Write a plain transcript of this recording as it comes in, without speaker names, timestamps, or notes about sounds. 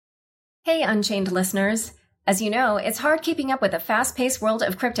Hey, Unchained listeners. As you know, it's hard keeping up with the fast-paced world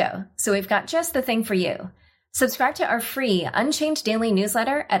of crypto, so we've got just the thing for you. Subscribe to our free Unchained daily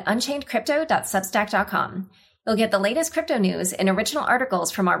newsletter at unchainedcrypto.substack.com. You'll get the latest crypto news and original articles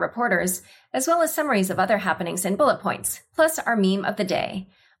from our reporters, as well as summaries of other happenings and bullet points, plus our meme of the day,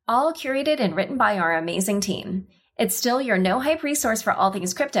 all curated and written by our amazing team. It's still your no-hype resource for all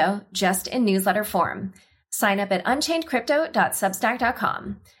things crypto, just in newsletter form. Sign up at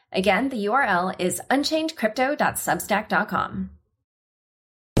unchainedcrypto.substack.com. Again, the URL is unchainedcrypto.substack.com.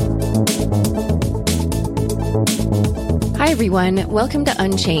 Hi, everyone. Welcome to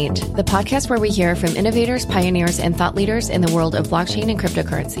Unchained, the podcast where we hear from innovators, pioneers, and thought leaders in the world of blockchain and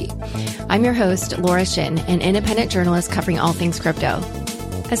cryptocurrency. I'm your host, Laura Shin, an independent journalist covering all things crypto.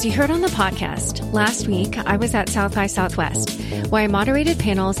 As you heard on the podcast, last week I was at South by Southwest, where I moderated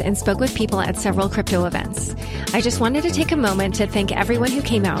panels and spoke with people at several crypto events. I just wanted to take a moment to thank everyone who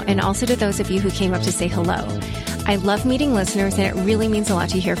came out and also to those of you who came up to say hello. I love meeting listeners, and it really means a lot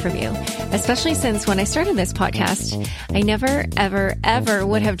to hear from you, especially since when I started this podcast, I never, ever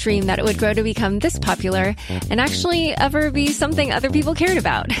would have dreamed that it would grow to become this popular and actually ever be something other people cared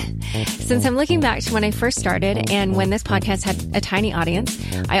about. Since I'm looking back to when I first started and when this podcast had a tiny audience,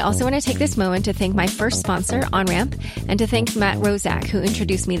 I also want to take this moment to thank my first sponsor, OnRamp, and to thank Matt Rozak, who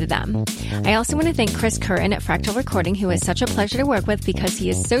introduced me to them. I also want to thank Chris Curran at Fractal Recording, who is such a pleasure to work with because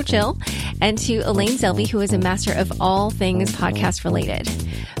he is so chill, and to Elaine Zelby, who is a master of all things podcast related.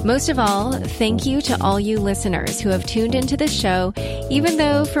 Most of all, thank you to all you listeners who have tuned into this show, even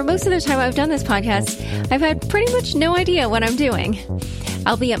though for most of the time I've done this podcast, I've had pretty much no idea what I'm doing.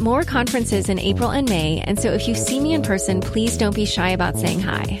 I'll be at more conferences in April and May, and so if you see me in person, please don't be shy about saying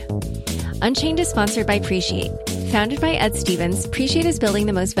hi. Unchained is sponsored by Appreciate. Founded by Ed Stevens, Appreciate is building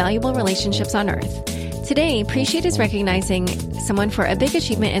the most valuable relationships on Earth. Today, Appreciate is recognizing someone for a big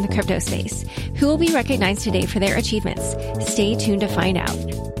achievement in the crypto space. Who will be recognized today for their achievements? Stay tuned to find out.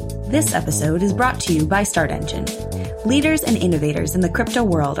 This episode is brought to you by StartEngine. Leaders and innovators in the crypto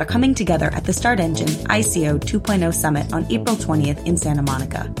world are coming together at the StartEngine ICO 2.0 Summit on April 20th in Santa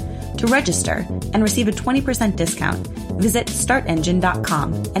Monica. To register and receive a 20% discount, visit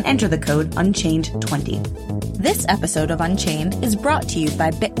startengine.com and enter the code Unchained20. This episode of Unchained is brought to you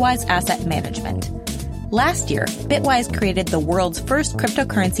by Bitwise Asset Management. Last year, Bitwise created the world's first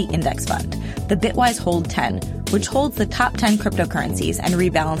cryptocurrency index fund, the Bitwise Hold 10, which holds the top 10 cryptocurrencies and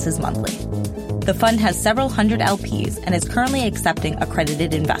rebalances monthly. The fund has several hundred LPs and is currently accepting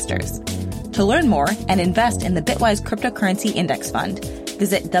accredited investors. To learn more and invest in the Bitwise Cryptocurrency Index Fund,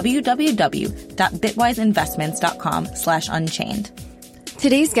 visit www.bitwiseinvestments.com/unchained.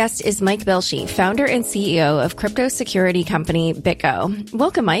 Today's guest is Mike Belshie, founder and CEO of crypto security company BitGo.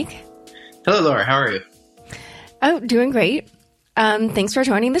 Welcome, Mike. Hello, Laura. How are you? Oh, doing great. Thanks for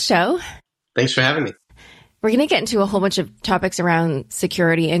joining the show. Thanks for having me. We're going to get into a whole bunch of topics around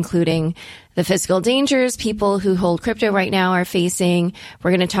security, including the physical dangers people who hold crypto right now are facing.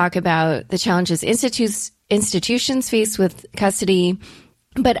 We're going to talk about the challenges institutions face with custody.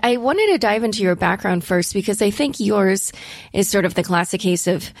 But I wanted to dive into your background first because I think yours is sort of the classic case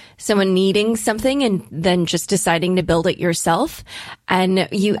of someone needing something and then just deciding to build it yourself. And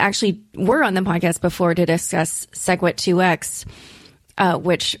you actually were on the podcast before to discuss SegWit2x,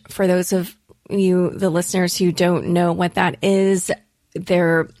 which for those of you, the listeners who don't know what that is,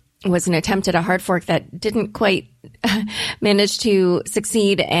 there was an attempt at a hard fork that didn't quite manage to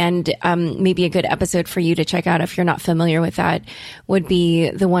succeed. And maybe a good episode for you to check out if you're not familiar with that would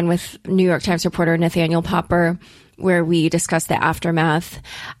be the one with New York Times reporter Nathaniel Popper, where we discussed the aftermath.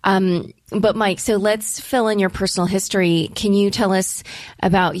 But Mike, so let's fill in your personal history. Can you tell us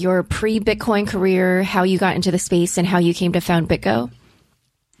about your pre-Bitcoin career, how you got into the space, and how you came to found BitGo?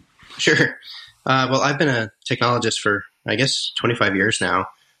 Sure. Well, I've been a technologist for, I guess, 25 years now,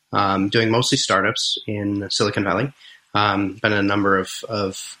 doing mostly startups in Silicon Valley. Been a number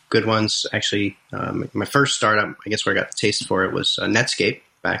of good ones. Actually, my first startup, I guess where I got the taste for it, was Netscape,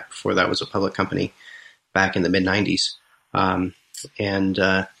 back before that was a public company back in the mid-90s. And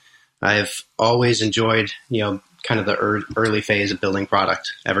I've always enjoyed, kind of the early phase of building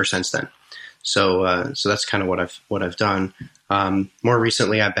product ever since then. So that's kind of what I've done. More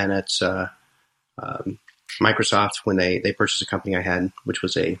recently, I've been at Microsoft when they purchased a company I had, which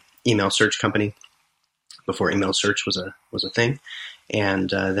was a email search company before email search was a thing. And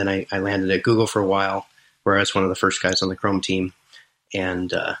then I landed at Google for a while, where I was one of the first guys on the Chrome team,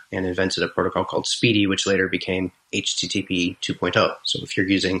 and invented a protocol called Speedy, which later became HTTP 2.0. So if you're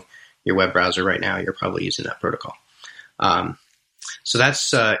using your web browser right now, you're probably using that protocol. So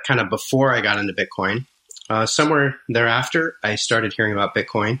that's kind of before I got into Bitcoin. Somewhere thereafter, I started hearing about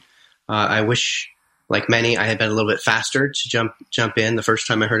Bitcoin. I wish, like many, I had been a little bit faster to jump in. The first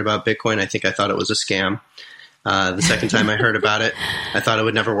time I heard about Bitcoin, I think I thought it was a scam. The second time I heard about it, I thought it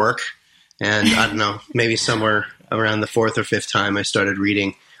would never work. And I don't know, maybe somewhere around the fourth or fifth time I started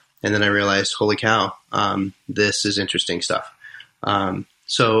reading, and then I realized, holy cow, this is interesting stuff.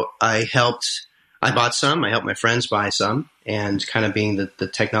 So I bought some, I helped my friends buy some, and kind of being the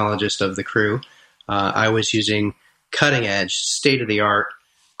technologist of the crew, I was using cutting edge, state of the art,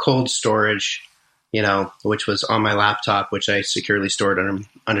 cold storage, which was on my laptop, which I securely stored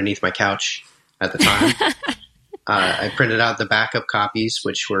underneath my couch at the time. I printed out the backup copies,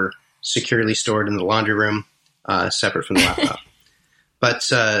 which were securely stored in the laundry room, separate from the laptop. But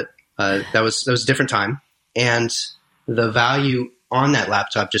that was a different time, and the value on that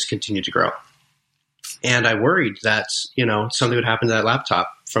laptop just continued to grow. And I worried that something would happen to that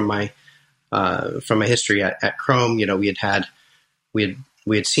laptop from my history at Chrome. We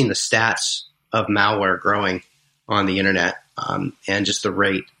had seen the stats of malware growing on the internet, and just the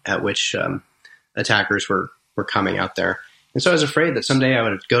rate at which attackers were coming out there. And so I was afraid that someday I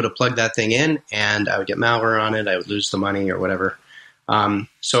would go to plug that thing in and I would get malware on it. I would lose the money or whatever.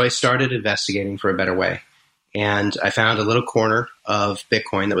 So I started investigating for a better way. And I found a little corner of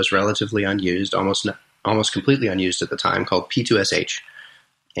Bitcoin that was relatively unused, almost completely unused at the time, called P2SH.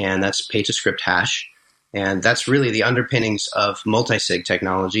 And that's pay to script hash. And that's really the underpinnings of multi-sig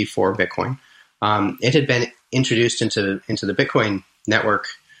technology for Bitcoin. It had been introduced into the Bitcoin network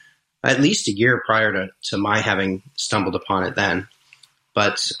at least a year prior to my having stumbled upon it then.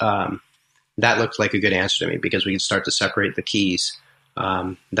 But that looked like a good answer to me, because we could start to separate the keys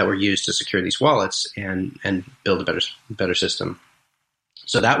that were used to secure these wallets and build a better system.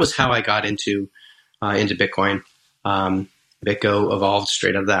 So that was how I got into Bitcoin. BitGo evolved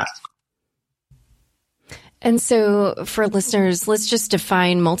straight out of that. And so for listeners, let's just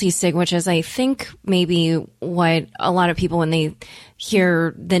define multi-sig, which is, I think, maybe what a lot of people, when they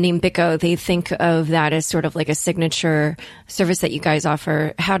hear the name BitGo, they think of that as sort of like a signature service that you guys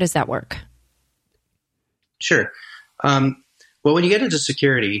offer. How does that work? Sure. Well, when you get into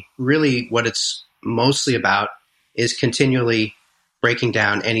security, really what it's mostly about is continually breaking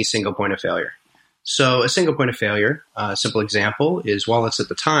down any single point of failure. So a single point of failure, a simple example, is wallets at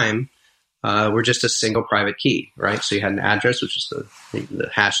the time were just a single private key, right? So you had an address, which is the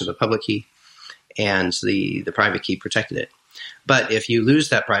hash of the public key, and the private key protected it. But if you lose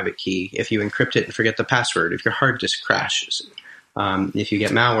that private key, if you encrypt it and forget the password, if your hard disk crashes, if you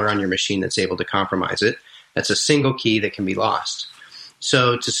get malware on your machine that's able to compromise it, that's a single key that can be lost.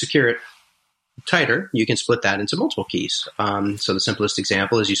 So to secure it tighter, you can split that into multiple keys. So the simplest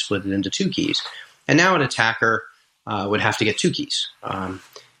example is you split it into 2 keys. And now an attacker would have to get 2 keys.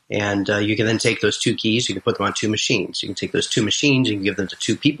 And you can then take those 2 keys, you can put them on 2 machines. You can take those 2 machines, you can give them to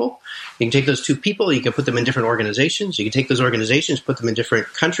 2 people. You can take those 2 people, you can put them in different organizations. You can take those organizations, put them in different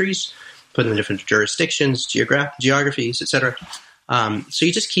countries, put them in different jurisdictions, geographies, etc. So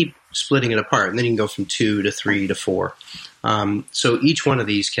you just keep splitting it apart, and then you can go from 2 to 3 to 4. So each one of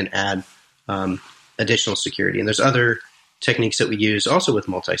these can add additional security. And there's other techniques that we use also with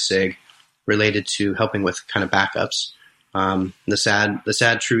multi-sig related to helping with kind of backups. The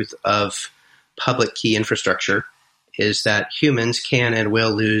sad truth of public key infrastructure is that humans can and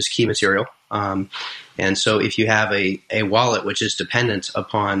will lose key material. And so if you have a wallet which is dependent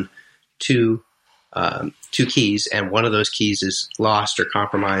upon two keys, and one of those keys is lost or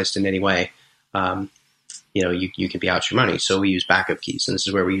compromised in any way, you can be out your money. So we use backup keys, and this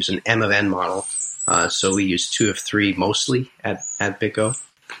is where we use an M of N model. So we use 2 of 3 mostly at BitGo.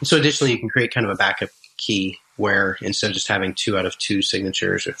 So additionally, you can create kind of a backup key where instead of just having 2 out of 2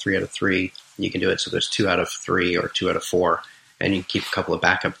 signatures or 3 out of 3, you can do it so there's 2 out of 3 or 2 out of 4, and you keep a couple of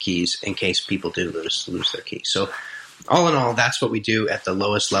backup keys in case people do lose their key. So all in all, that's what we do at the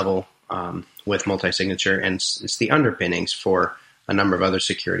lowest level with multi-signature, and it's the underpinnings for a number of other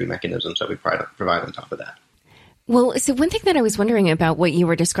security mechanisms that we provide on top of that. Well, so one thing that I was wondering about what you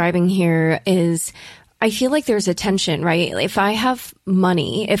were describing here is, I feel like there's a tension, right? If I have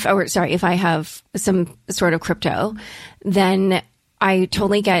money, if I have some sort of crypto, then I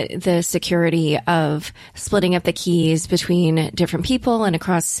totally get the security of splitting up the keys between different people and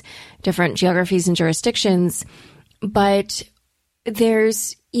across different geographies and jurisdictions. But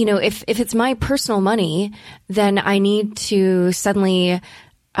there's, if it's my personal money, then I need to suddenly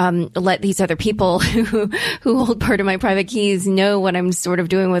let these other people who hold part of my private keys know what I'm sort of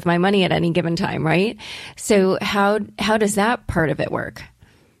doing with my money at any given time, right? So how does that part of it work?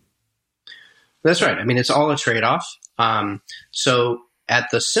 That's right. I mean, it's all a trade-off. So at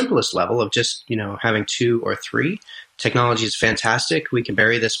the simplest level of just, having 2 or 3, technology is fantastic. We can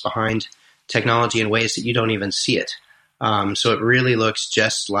bury this behind technology in ways that you don't even see it. So it really looks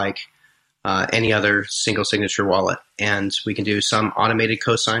just like any other single signature wallet. And we can do some automated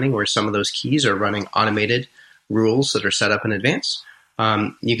co-signing where some of those keys are running automated rules that are set up in advance.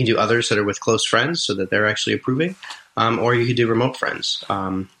 You can do others that are with close friends so that they're actually approving. Or you could do remote friends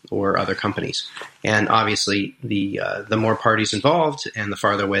or other companies. And obviously, the more parties involved and the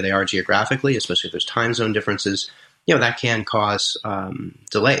farther away they are geographically, especially if there's time zone differences, that can cause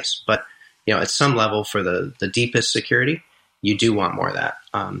delays. But at some level, for the deepest security, you do want more of that.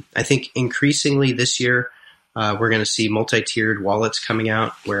 I think increasingly this year, we're going to see multi-tiered wallets coming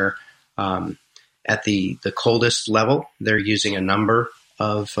out where at the coldest level, they're using a number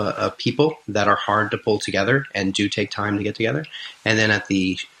of people that are hard to pull together and do take time to get together. And then at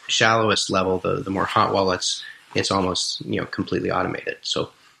the shallowest level, the more hot wallets, it's almost completely automated.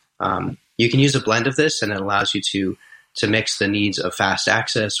 So you can use a blend of this, and it allows you to mix the needs of fast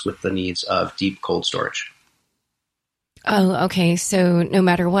access with the needs of deep cold storage. Oh, okay. So no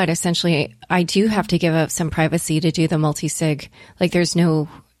matter what, essentially, I do have to give up some privacy to do the multi-sig. Like there's no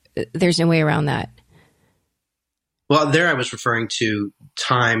way around that. Well, there I was referring to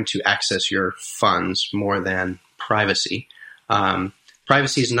time to access your funds more than privacy.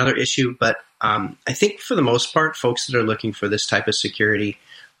 Privacy is another issue, but I think for the most part, folks that are looking for this type of security,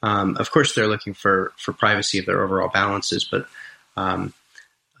 of course, they're looking for privacy of their overall balances, but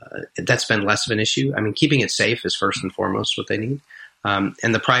that's been less of an issue. I mean, keeping it safe is first and foremost what they need.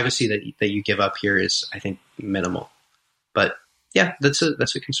 And the privacy that you give up here is, I think, minimal. But yeah, that's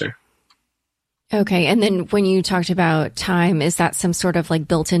a concern. Okay. And then when you talked about time, is that some sort of like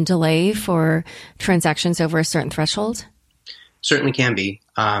built-in delay for transactions over a certain threshold? Certainly can be.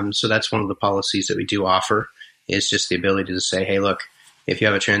 So that's one of the policies that we do offer is just the ability to say, hey, look, if you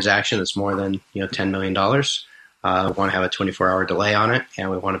have a transaction that's more than $10 million, we want to have a 24-hour delay on it,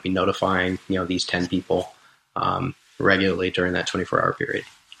 and we want to be notifying these 10 people regularly during that 24-hour period.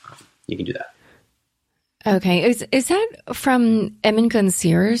 You can do that. Okay. Is that from Emin Gun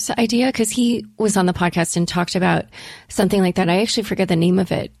Sier's idea? Because he was on the podcast and talked about something like that. I actually forget the name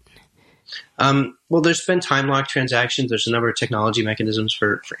of it. Well, there's been time lock transactions. There's a number of technology mechanisms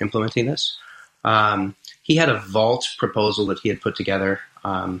for implementing this. He had a vault proposal that he had put together,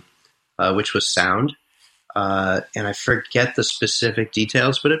 which was sound. And I forget the specific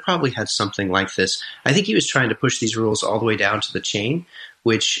details, but it probably had something like this. I think he was trying to push these rules all the way down to the chain,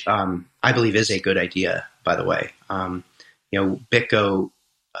 which I believe is a good idea, by the way. BitGo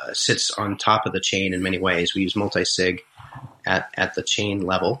sits on top of the chain in many ways. We use multi-sig at the chain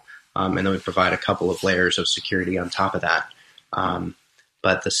level, and then we provide a couple of layers of security on top of that.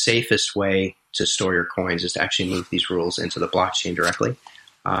 But the safest way to store your coins is to actually move these rules into the blockchain directly.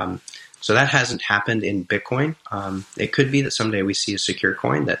 So that hasn't happened in Bitcoin. It could be that someday we see a secure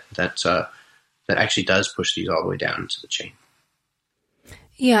coin that actually does push these all the way down into the chain.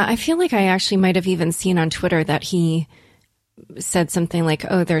 Yeah, I feel like I actually might have even seen on Twitter that he said something like,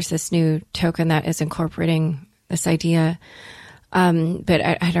 oh, there's this new token that is incorporating this idea. But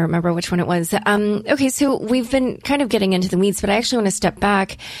I don't remember which one it was. Okay, so we've been kind of getting into the weeds, but I actually want to step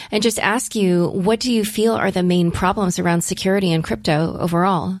back and just ask you, what do you feel are the main problems around security in crypto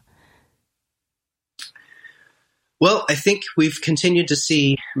overall? Well, I think we've continued to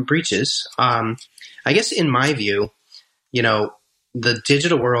see breaches. I guess in my view, the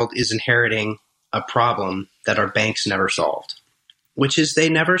digital world is inheriting a problem that our banks never solved, which is they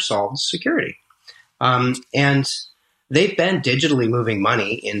never solved security. And they've been digitally moving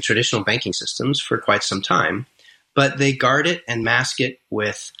money in traditional banking systems for quite some time, but they guard it and mask it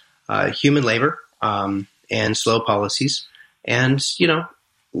with human labor and slow policies and,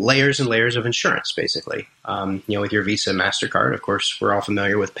 layers and layers of insurance, basically. With your Visa and MasterCard, of course, we're all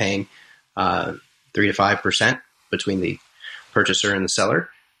familiar with paying 3 to 5% between the purchaser and the seller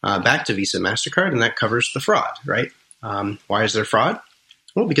back to Visa and MasterCard, and that covers the fraud, right? Why is there fraud?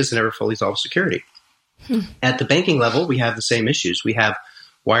 Well, because they never fully solved security. At the banking level, we have the same issues. We have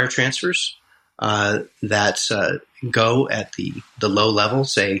wire transfers that go at the low level,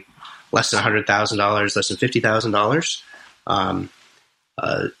 say less than $100,000, less than $50,000.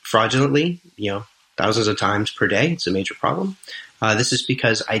 Fraudulently, thousands of times per day. It's a major problem. This is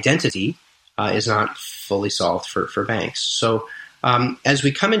because identity is not fully solved for banks. So as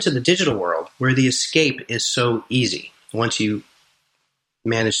we come into the digital world, where the escape is so easy, once you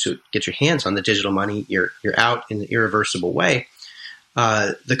manage to get your hands on the digital money, you're out in an irreversible way.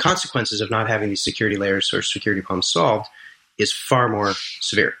 The consequences of not having these security layers or security problems solved is far more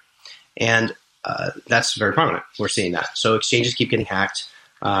severe. And that's very prominent. We're seeing that. So exchanges keep getting hacked.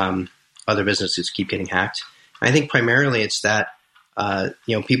 Other businesses keep getting hacked. I think primarily it's that,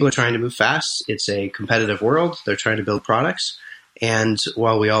 people are trying to move fast. It's a competitive world. They're trying to build products. And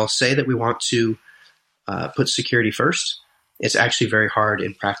while we all say that we want to put security first, it's actually very hard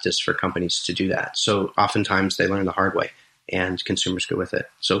in practice for companies to do that. So oftentimes they learn the hard way and consumers go with it.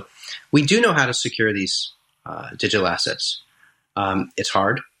 So we do know how to secure these digital assets. It's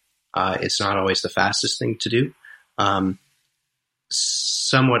hard. It's not always the fastest thing to do.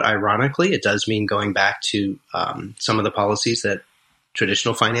 Somewhat ironically, it does mean going back to some of the policies that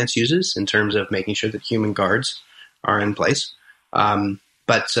traditional finance uses in terms of making sure that human guards are in place.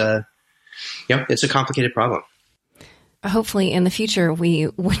 But it's a complicated problem. Hopefully in the future, we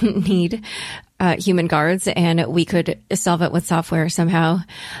wouldn't need human guards and we could solve it with software somehow.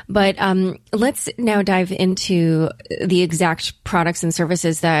 But let's now dive into the exact products and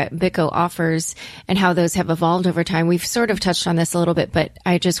services that BitGo offers and how those have evolved over time. We've sort of touched on this a little bit, but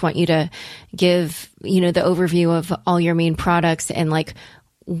I just want you to give, the overview of all your main products and like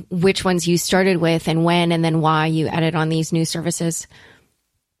which ones you started with and when, and then why you added on these new services.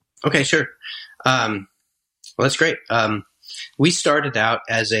 Okay, sure. Well, that's great. We started out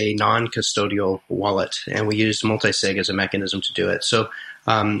as a non-custodial wallet, and we used multi-sig as a mechanism to do it. So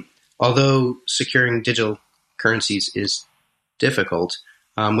although securing digital currencies is difficult,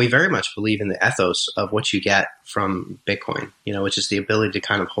 we very much believe in the ethos of what you get from Bitcoin, which is the ability to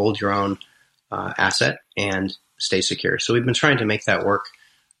kind of hold your own asset and stay secure. So we've been trying to make that work,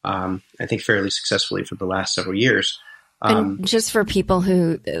 I think, fairly successfully for the last several years. And just for people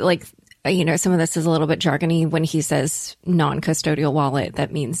who some of this is a little bit jargony. When he says non-custodial wallet,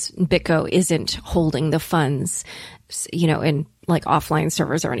 that means BitGo isn't holding the funds, in like offline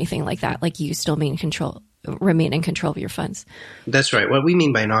servers or anything like that. Like you still remain in control of your funds. That's right. What we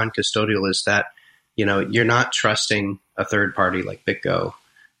mean by non-custodial is that, you're not trusting a third party like BitGo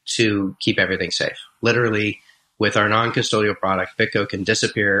to keep everything safe. Literally, with our non-custodial product, BitGo can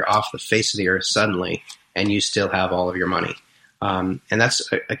disappear off the face of the earth suddenly, and you still have all of your money. And that's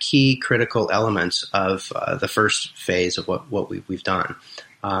a key critical element of the first phase of what we've done.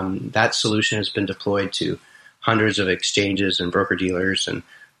 That solution has been deployed to hundreds of exchanges and broker-dealers and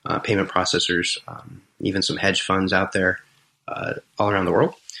payment processors, even some hedge funds out there all around the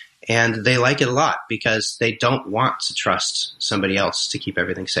world. And they like it a lot because they don't want to trust somebody else to keep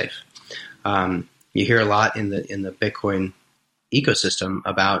everything safe. You hear a lot in the Bitcoin ecosystem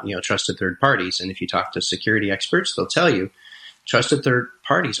about trusted third parties. And if you talk to security experts, they'll tell you trusted third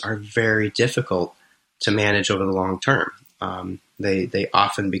parties are very difficult to manage over the long term. They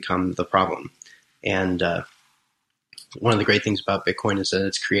often become the problem. And one of the great things about Bitcoin is that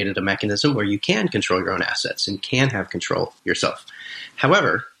it's created a mechanism where you can control your own assets and can have control yourself.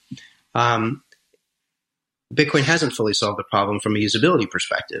 However, Bitcoin hasn't fully solved the problem from a usability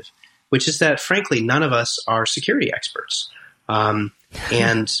perspective, which is that, frankly, none of us are security experts.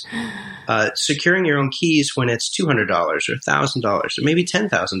 And securing your own keys when it's $200 or $1,000 or maybe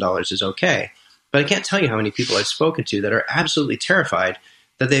 $10,000 is okay. But I can't tell you how many people I've spoken to that are absolutely terrified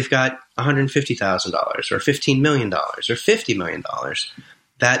that they've got $150,000 or $15 million or $50 million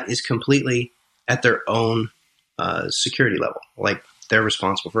that is completely at their own security level. Like they're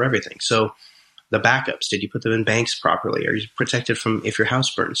responsible for everything. So the backups, did you put them in banks properly? Are you protected from if your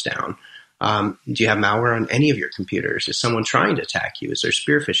house burns down? Do you have malware on any of your computers? Is someone trying to attack you? Is there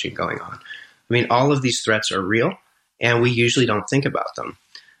spear phishing going on? I mean, all of these threats are real, and we usually don't think about them.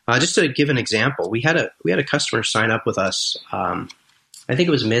 Just to give an example, we had a customer sign up with us. I think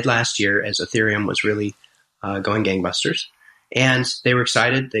it was mid last year as Ethereum was really going gangbusters, and they were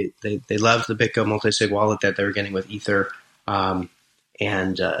excited. They loved the BitGo multi-sig wallet that they were getting with Ether,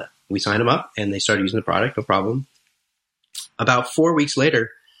 and we signed them up, and they started using the product, no problem. About 4 weeks later,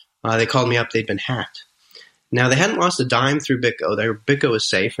 they called me up. They'd been hacked. Now, they hadn't lost a dime through BitGo. Their BitGo is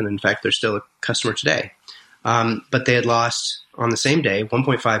safe, and in fact, they're still a customer today. But they had lost, on the same day,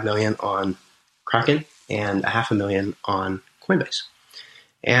 $1.5 million on Kraken and $500,000 on Coinbase.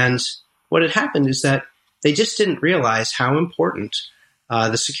 And what had happened is that they just didn't realize how important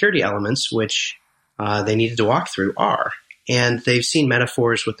the security elements, which they needed to walk through, are. And they've seen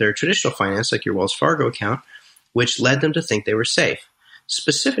metaphors with their traditional finance, like your Wells Fargo account, which led them to think they were safe.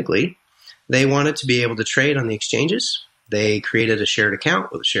 Specifically, they wanted to be able to trade on the exchanges. They created a shared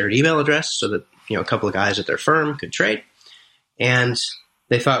account with a shared email address so that a couple of guys at their firm could trade. And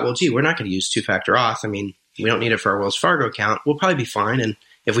they thought, well, gee, we're not going to use two-factor auth. I mean, we don't need it for our Wells Fargo account. We'll probably be fine. And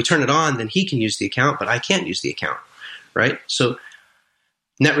if we turn it on, then he can use the account, but I can't use the account, right? So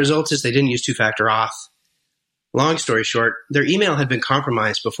net result is they didn't use two-factor auth. long story short, their email had been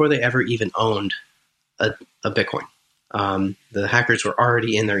compromised before they ever even owned a Bitcoin. The hackers were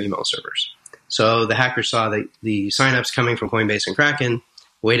already in their email servers. So the hackers saw the signups coming from Coinbase and Kraken,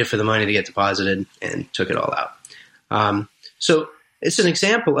 waited for the money to get deposited, and took it all out. So it's an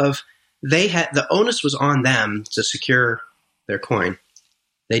example of the onus was on them to secure their coin.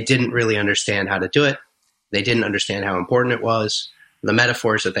 They didn't really understand how to do it. They didn't understand how important it was. The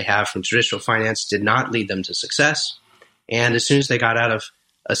metaphors that they have from traditional finance did not lead them to success. And as soon as they got out of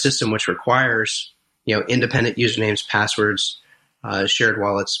a system which requires, independent usernames, passwords, shared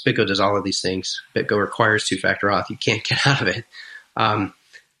wallets, BitGo does all of these things. BitGo requires two-factor auth. You can't get out of it.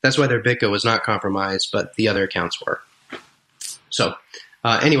 That's why their BitGo was not compromised, but the other accounts were. So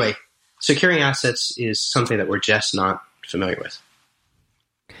anyway, securing assets is something that we're just not familiar with.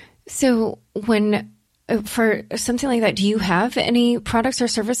 So for something like that, do you have any products or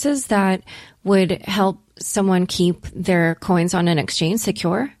services that would help someone keep their coins on an exchange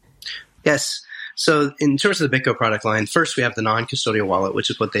secure? Yes. So in terms of the BitGo product line, first we have the non-custodial wallet, which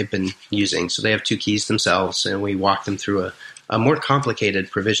is what they've been using. So they have two keys themselves, and we walk them through a more complicated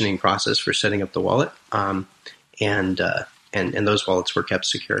provisioning process for setting up the wallet, and those wallets were kept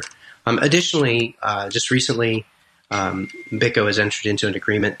secure. Additionally, just recently, BitGo has entered into an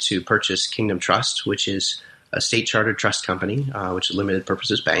agreement to purchase Kingdom Trust, which is a state-chartered trust company, which is a limited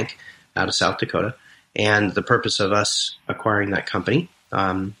purposes bank out of South Dakota. And the purpose of us acquiring that company,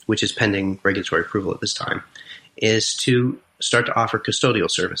 which is pending regulatory approval at this time, is to start to offer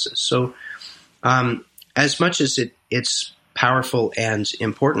custodial services. So as much as it's powerful and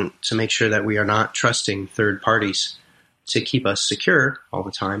important to make sure that we are not trusting third parties to keep us secure all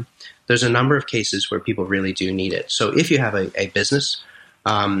the time, there's a number of cases where people really do need it. So if you have a business,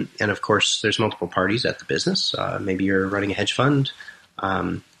 and of course there's multiple parties at the business, maybe you're running a hedge fund,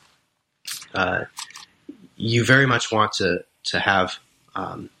 you very much want to have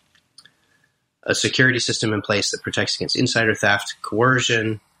a security system in place that protects against insider theft,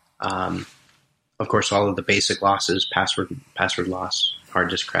 coercion, of course all of the basic losses, password loss, hard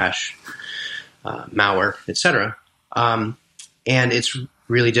disk crash, malware, etc. And it's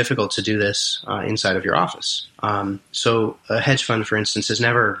really difficult to do this inside of your office. So a hedge fund, for instance, has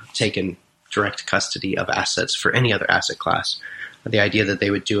never taken direct custody of assets for any other asset class. The idea that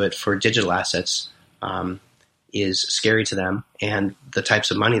they would do it for digital assets is scary to them, and the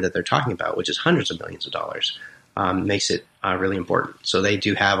types of money that they're talking about, which is hundreds of millions of dollars, makes it really important. So they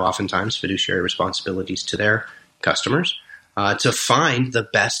do have oftentimes fiduciary responsibilities to their customers to find the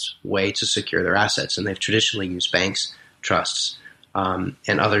best way to secure their assets, and they've traditionally used banks, trusts, and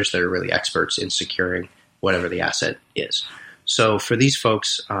others that are really experts in securing whatever the asset is. So for these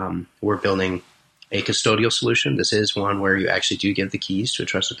folks, we're building a custodial solution. This is one where you actually do give the keys to a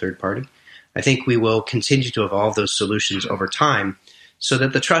trusted third party. I think we will continue to evolve those solutions over time so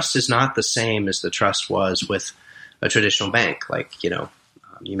that the trust is not the same as the trust was with a traditional bank. Like, you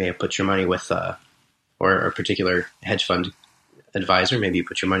may have put your money with, or a particular hedge fund advisor, maybe you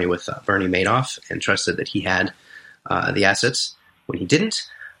put your money with Bernie Madoff and trusted that he had the assets when he didn't.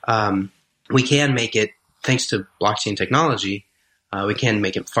 We can make it, thanks to blockchain technology, we can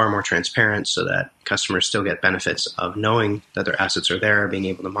make it far more transparent so that customers still get benefits of knowing that their assets are there, being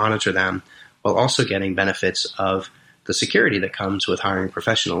able to monitor them, while also getting benefits of the security that comes with hiring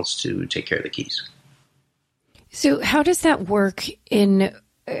professionals to take care of the keys. So how does that work in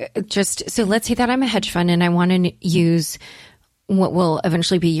so let's say that I'm a hedge fund and I want to use what will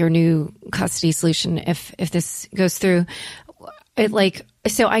eventually be your new custody solution if this goes through.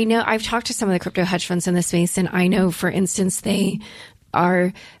 So I know I've talked to some of the crypto hedge funds in this space, and I know, for instance, they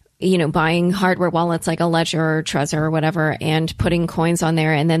are, buying hardware wallets like a Ledger or Trezor or whatever and putting coins on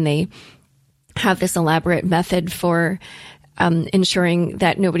there. And then they have this elaborate method for ensuring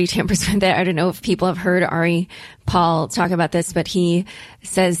that nobody tampers with it. I don't know if people have heard Ari Paul talk about this, but he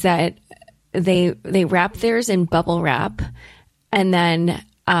says that they wrap theirs in bubble wrap, and then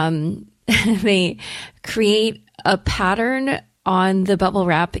they create a pattern on the bubble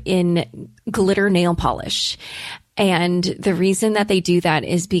wrap in glitter nail polish. And the reason that they do that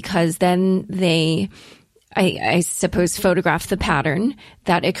is because then they, I suppose, photograph the pattern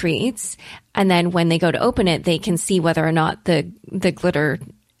that it creates. And then when they go to open it, they can see whether or not the glitter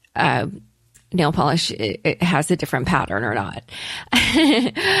nail polish it has a different pattern or not.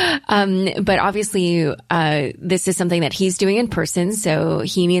 But obviously, this is something that he's doing in person, so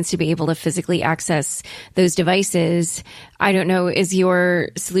he needs to be able to physically access those devices. I don't know, is your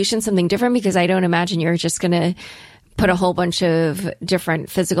solution something different? Because I don't imagine you're just going to put a whole bunch of different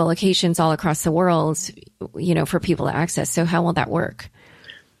physical locations all across the world, for people to access. So how will that work?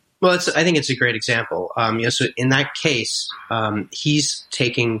 Well, I think it's a great example. So in that case, he's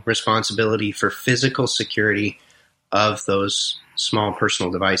taking responsibility for physical security of those small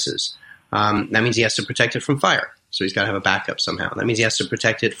personal devices. That means he has to protect it from fire. So he's got to have a backup somehow. That means he has to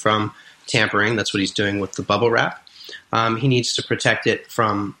protect it from tampering. That's what he's doing with the bubble wrap. He needs to protect it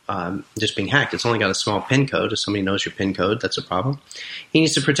from just being hacked. It's only got a small PIN code. If somebody knows your PIN code, that's a problem. He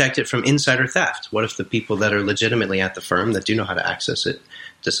needs to protect it from insider theft. What if the people that are legitimately at the firm that do know how to access it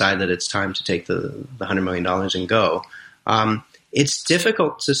decide that it's time to take the $100 million and go? It's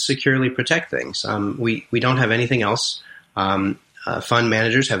difficult to securely protect things. We don't have anything else. Fund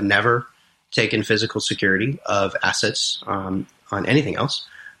managers have never taken physical security of assets on anything else.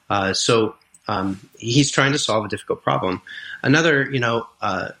 So he's trying to solve a difficult problem. Another,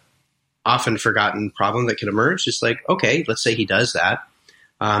 often forgotten problem that could emerge is like, okay, let's say he does that.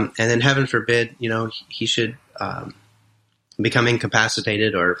 And then heaven forbid, he should become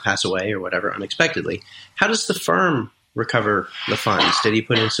incapacitated or pass away or whatever unexpectedly. How does the firm recover the funds? Did he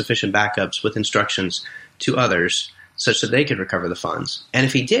put in sufficient backups with instructions to others such that they could recover the funds? And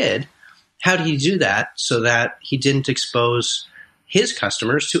if he did, how did he do that so that he didn't expose his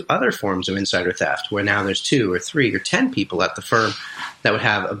customers to other forms of insider theft, where now there's 2 or 3 or 10 people at the firm that would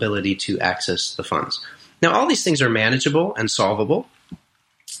have ability to access the funds? Now, all these things are manageable and solvable.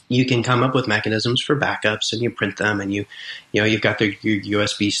 You can come up with mechanisms for backups, and you print them, and you've got your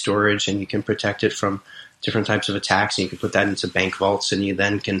USB storage, and you can protect it from different types of attacks, and you can put that into bank vaults, and you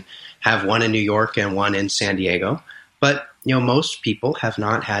then can have one in New York and one in San Diego. But most people have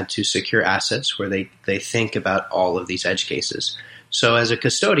not had to secure assets where they think about all of these edge cases. So as a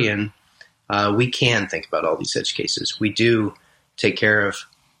custodian, we can think about all these edge cases. We do take care of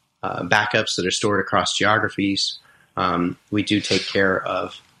backups that are stored across geographies. We do take care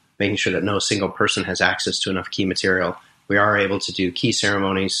of making sure that no single person has access to enough key material. We are able to do key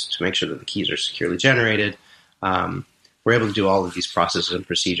ceremonies to make sure that the keys are securely generated. We're able to do all of these processes and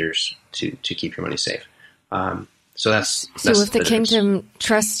procedures to keep your money safe. So if the Kingdom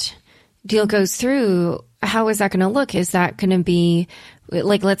Trust deal goes through, how is that going to look? Is that going to be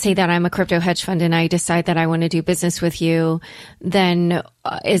like, let's say that I'm a crypto hedge fund and I decide that I want to do business with you, then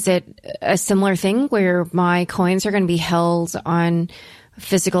is it a similar thing where my coins are going to be held on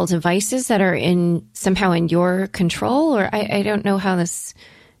physical devices that are somehow in your control? Or I don't know how this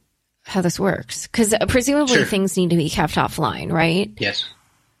works, because presumably Sure. Things need to be kept offline, right? Yes.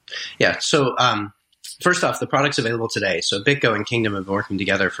 Yeah. So, first off, the product's available today. So BitGo and Kingdom have been working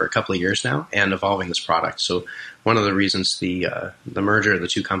together for a couple of years now and evolving this product. So one of the reasons the merger of the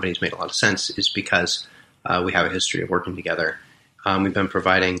two companies made a lot of sense is because we have a history of working together. We've been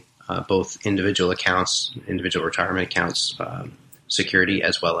providing both individual accounts, individual retirement accounts, security,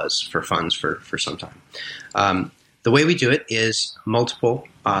 as well as for funds for some time. The way we do it is multiple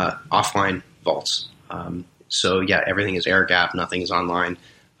offline vaults. Everything is air gap. Nothing is online.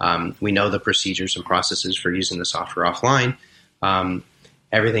 We know the procedures and processes for using the software offline.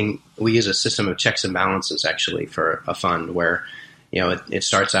 We use a system of checks and balances actually for a fund where, it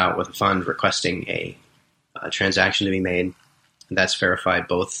starts out with a fund requesting a transaction to be made. That's verified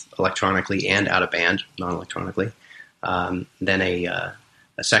both electronically and out of band, non-electronically. Then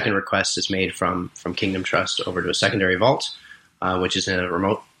a second request is made from Kingdom Trust over to a secondary vault, which is in a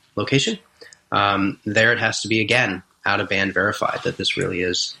remote location. There it has to be, again, out of band verified that this really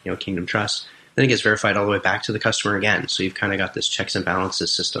is, Kingdom Trust. Then it gets verified all the way back to the customer again. So you've kind of got this checks and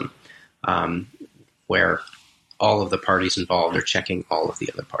balances system where all of the parties involved are checking all of the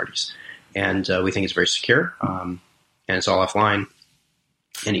other parties. And we think it's very secure, and it's all offline,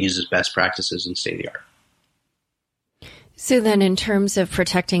 and it uses best practices and state of the art. So then in terms of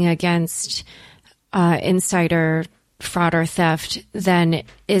protecting against insider fraud or theft, then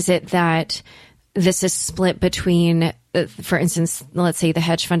is it that this is split between, for instance, let's say the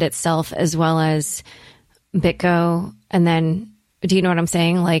hedge fund itself as well as BitGo? And then, do you know what I'm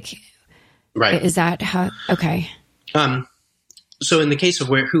saying? Like, right. Is that how? Okay. So in the case of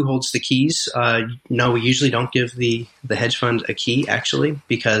who holds the keys, no, we usually don't give the hedge fund a key, actually,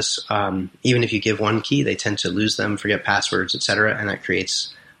 because even if you give one key, they tend to lose them, forget passwords, et cetera, and that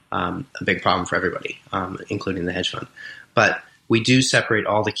creates a big problem for everybody, including the hedge fund. But we do separate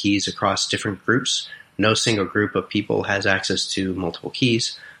all the keys across different groups. No single group of people has access to multiple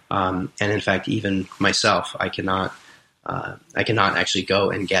keys. And in fact, even myself, I cannot actually go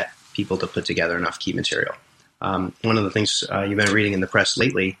and get people to put together enough key material. One of the things you've been reading in the press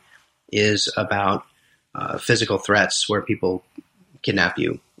lately is about physical threats where people kidnap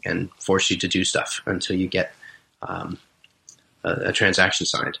you and force you to do stuff until you get a transaction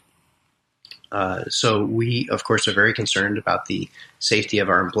signed. So we, of course, are very concerned about the safety of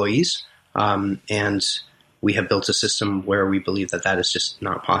our employees, and we have built a system where we believe that that is just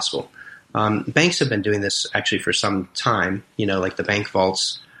not possible. Banks have been doing this actually for some time, like the bank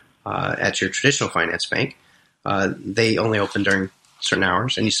vaults at your traditional finance bank. They only open during certain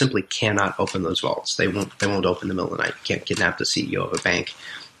hours, and you simply cannot open those vaults. They won't open in the middle of the night. You can't kidnap the CEO of a bank,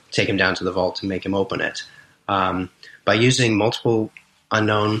 take him down to the vault and make him open it. By using multiple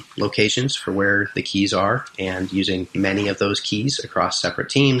unknown locations for where the keys are and using many of those keys across separate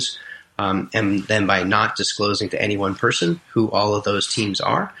teams, and then by not disclosing to any one person who all of those teams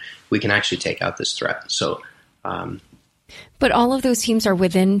are, we can actually take out this threat. So, but all of those teams are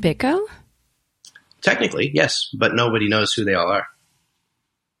within BitGo? Technically, yes, but nobody knows who they all are.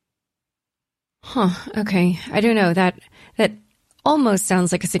 Huh. Okay. I don't know. That almost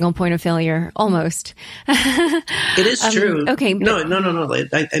sounds like a single point of failure. Almost. It is true. Okay. No.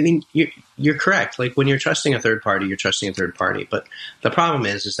 I mean, you're correct. Like when you're trusting a third party, you're trusting a third party. But the problem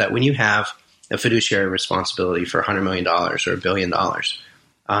is that when you have a fiduciary responsibility for $100 million or $1 billion,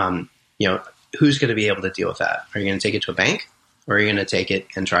 who's going to be able to deal with that? Are you going to take it to a bank, or are you going to take it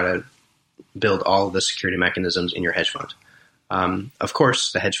and try to build all of the security mechanisms in your hedge fund? Of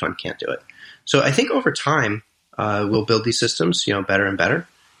course, the hedge fund can't do it. So I think over time, we'll build these systems, better and better,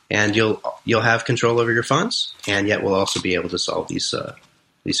 and you'll have control over your funds, and yet we'll also be able to solve these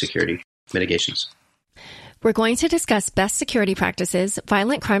security mitigations. We're going to discuss best security practices,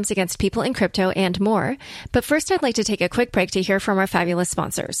 violent crimes against people in crypto, and more. But first, I'd like to take a quick break to hear from our fabulous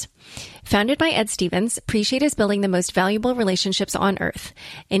sponsors. Founded by Ed Stevens, Appreciate is building the most valuable relationships on Earth.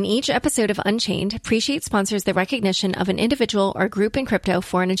 In each episode of Unchained, Appreciate sponsors the recognition of an individual or group in crypto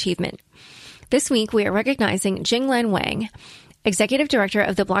for an achievement. This week, we are recognizing Jinglen Wang, Executive Director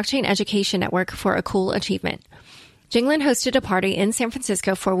of the Blockchain Education Network, for a cool achievement. Jinglen hosted a party in San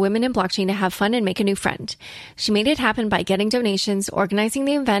Francisco for women in blockchain to have fun and make a new friend. She made it happen by getting donations, organizing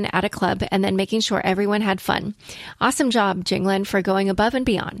the event at a club, and then making sure everyone had fun. Awesome job, Jinglen, for going above and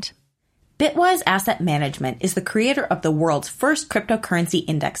beyond. Bitwise Asset Management is the creator of the world's first cryptocurrency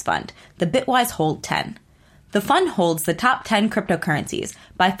index fund, the Bitwise Hold 10. The fund holds the top 10 cryptocurrencies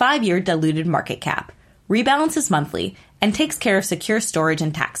by 5-year diluted market cap, rebalances monthly, and takes care of secure storage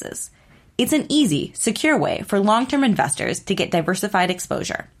and taxes. It's an easy, secure way for long-term investors to get diversified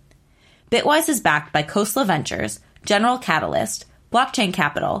exposure. Bitwise is backed by Khosla Ventures, General Catalyst, Blockchain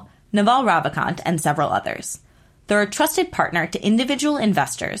Capital, Naval Ravikant, and several others. They're a trusted partner to individual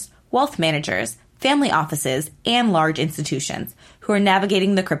investors, wealth managers, family offices, and large institutions who are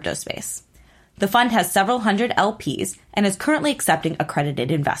navigating the crypto space. The fund has several hundred LPs and is currently accepting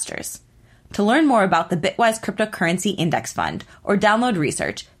accredited investors. To learn more about the Bitwise Cryptocurrency Index Fund or download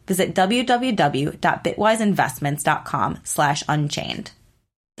research, visit www.bitwiseinvestments.com/unchained.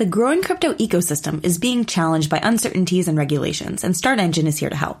 The growing crypto ecosystem is being challenged by uncertainties and regulations, and StartEngine is here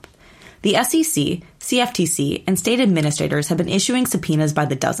to help. The SEC, CFTC, and state administrators have been issuing subpoenas by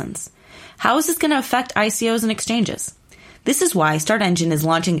the dozens. How is this going to affect ICOs and exchanges? This is why StartEngine is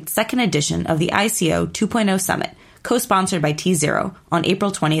launching its second edition of the ICO 2.0 Summit, co-sponsored by T0, on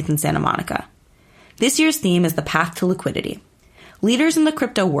April 20th in Santa Monica. This year's theme is the path to liquidity. Leaders in the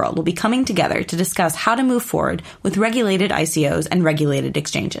crypto world will be coming together to discuss how to move forward with regulated ICOs and regulated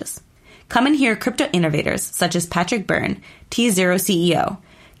exchanges. Come and hear crypto innovators such as Patrick Byrne, T0 CEO,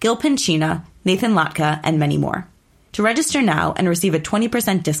 Gil Pinchina, Nathan Latka, and many more. To register now and receive a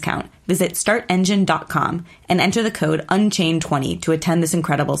 20% discount, visit startengine.com and enter the code UNCHAINED20 to attend this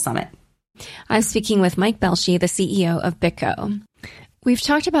incredible summit. I'm speaking with Mike Belshie, the CEO of BitGo. We've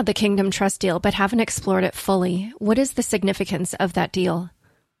talked about the Kingdom Trust deal, but haven't explored it fully. What is the significance of that deal?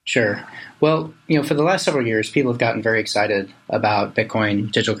 Sure. Well, for the last several years, people have gotten very excited about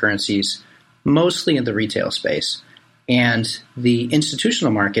Bitcoin, digital currencies, mostly in the retail space. And the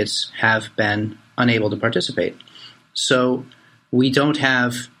institutional markets have been unable to participate. So we don't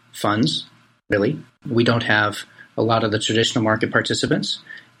have funds, really. We don't have a lot of the traditional market participants,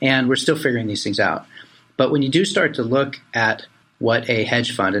 and we're still figuring these things out. But when you do start to look at what a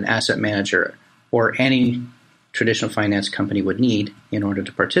hedge fund, an asset manager, or any traditional finance company would need in order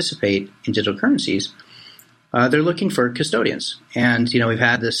to participate in digital currencies, they're looking for custodians. And, we've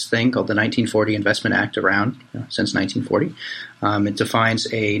had this thing called the 1940 Investment Act around since 1940. It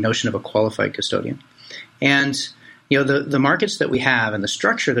defines a notion of a qualified custodian. And, the markets that we have and the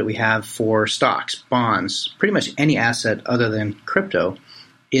structure that we have for stocks, bonds, pretty much any asset other than crypto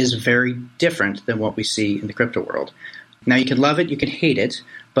is very different than what we see in the crypto world. Now, you can love it, you can hate it,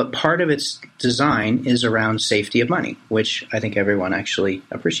 but part of its design is around safety of money, which I think everyone actually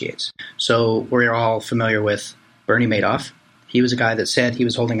appreciates. So we're all familiar with Bernie Madoff he was a guy that said he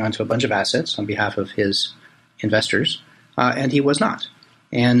was holding on to a bunch of assets on behalf of his investors, and he was not.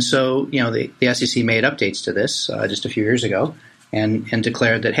 And so, the SEC made updates to this just a few years ago, and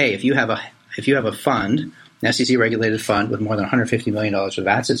declared that, hey, if you have a fund, an SEC regulated fund with more than $150 million of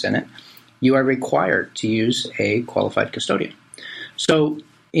assets in it, you are required to use a qualified custodian. So,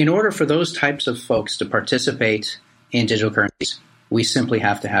 in order for those types of folks to participate in digital currencies, we simply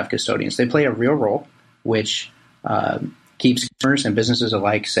have to have custodians. They play a real role, which keeps consumers and businesses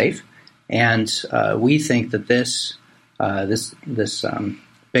alike safe. And we think that this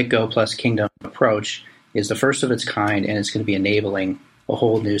BitGo plus Kingdom approach is the first of its kind, and it's going to be enabling a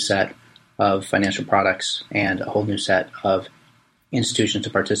whole new set of financial products and a whole new set of institutions to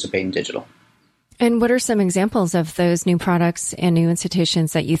participate in digital. And what are some examples of those new products and new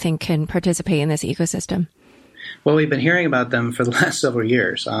institutions that you think can participate in this ecosystem? Well, we've been hearing about them for the last several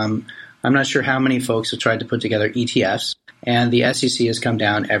years. I'm not sure how many folks have tried to put together ETFs, and the SEC has come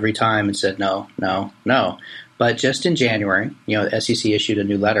down every time and said no, no, no. But just in January, the SEC issued a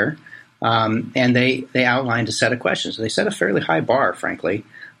new letter, and they outlined a set of questions. They set a fairly high bar, frankly,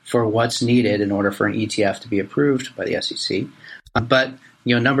 for what's needed in order for an ETF to be approved by the SEC. But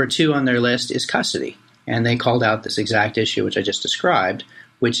number 2 on their list is custody. And they called out this exact issue, which I just described,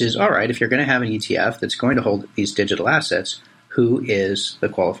 which is, all right, if you're going to have an ETF that's going to hold these digital assets, who is the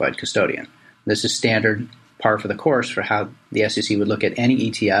qualified custodian? This is standard par for the course for how the SEC would look at any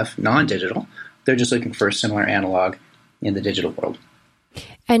ETF, non-digital. They're just looking for a similar analog in the digital world.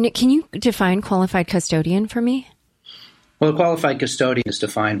 And can you define qualified custodian for me? Well, a qualified custodian is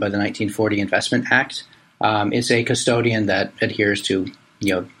defined by the 1940 Investment Act. It's a custodian that adheres to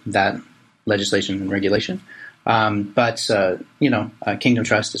that legislation and regulation. But Kingdom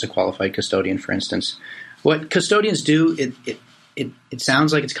Trust is a qualified custodian, for instance. What custodians do, it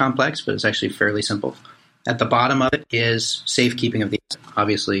sounds like it's complex, but it's actually fairly simple. At the bottom of it is safekeeping of the asset.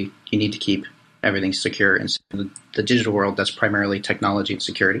 Obviously, you need to keep everything secure. In the digital world, that's primarily technology and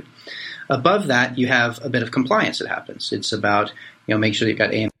security. Above that, you have a bit of compliance that happens. It's about making sure that you've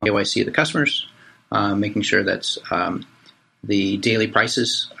got AML KYC of the customers, making sure that the daily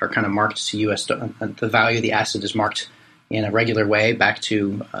prices are kind of marked to U.S. The value of the asset is marked in a regular way back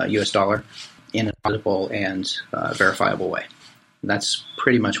to U.S. dollar in an auditable and verifiable way. And that's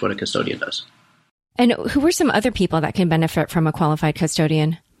pretty much what a custodian does. And who are some other people that can benefit from a qualified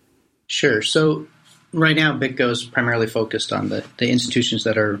custodian? Sure. So right now, BitGo is primarily focused on the institutions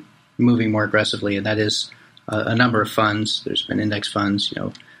that are moving more aggressively, and that is a number of funds. There's been index funds,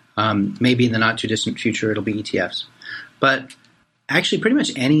 maybe in the not too distant future, it'll be ETFs. But actually pretty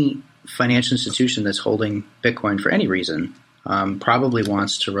much any financial institution that's holding Bitcoin for any reason probably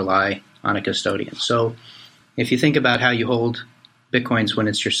wants to rely on a custodian. So if you think about how you hold Bitcoins when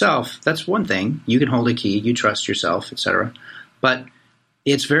it's yourself, that's one thing. You can hold a key, you trust yourself, etc. But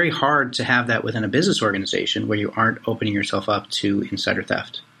it's very hard to have that within a business organization where you aren't opening yourself up to insider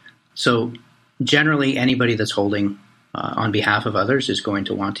theft. So generally, anybody that's holding on behalf of others is going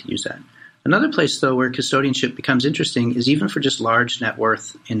to want to use that. Another place, though, where custodianship becomes interesting is even for just large net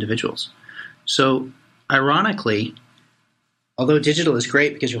worth individuals. So ironically, although digital is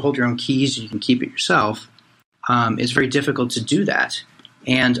great because you hold your own keys and you can keep it yourself, it's very difficult to do that.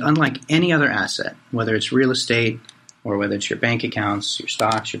 And unlike any other asset, whether it's real estate or whether it's your bank accounts, your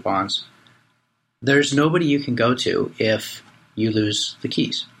stocks, your bonds, there's nobody you can go to if you lose the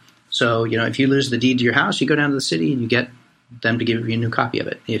keys. So, if you lose the deed to your house, you go down to the city and you get them to give you a new copy of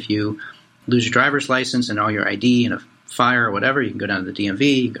it. If you lose your driver's license and all your ID in a fire or whatever, you can go down to the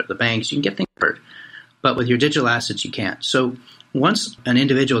DMV, you can go to the banks, you can get things covered. But with your digital assets, you can't. So once an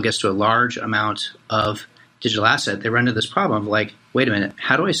individual gets to a large amount of digital asset, they run into this problem of like, wait a minute,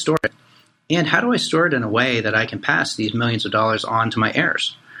 how do I store it? And how do I store it in a way that I can pass these millions of dollars on to my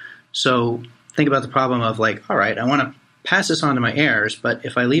heirs? So think about the problem of like, all right, I want to pass this on to my heirs, but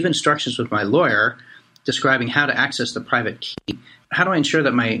if I leave instructions with my lawyer describing how to access the private key, how do I ensure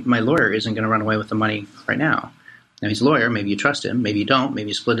that my lawyer isn't going to run away with the money right now? Now, he's a lawyer. Maybe you trust him. Maybe you don't. Maybe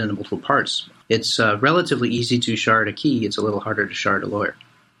you split it into multiple parts. It's relatively easy to shard a key. It's a little harder to shard a lawyer.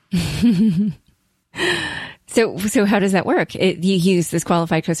 So how does that work? You use this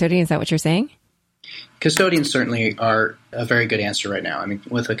qualified custodian. Is that what you're saying? Custodians certainly are a very good answer right now. I mean,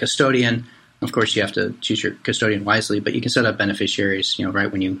 with a custodian, of course, you have to choose your custodian wisely, but you can set up beneficiaries,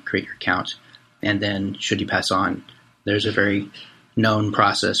 right when you create your account. And then should you pass on, there's a very known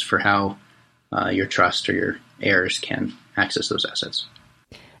process for how your trust or your heirs can access those assets.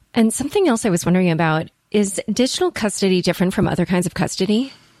 And something else I was wondering about, is digital custody different from other kinds of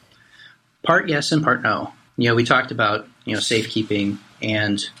custody? Part yes and part no. We talked about, safekeeping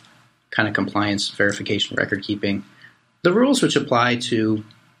and kind of compliance, verification, record keeping. The rules which apply to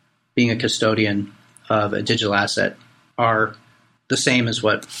being a custodian of a digital asset are the same as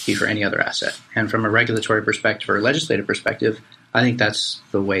what be for any other asset. And from a regulatory perspective or a legislative perspective, I think that's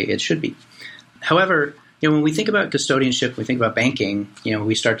the way it should be. However, when we think about custodianship, we think about banking,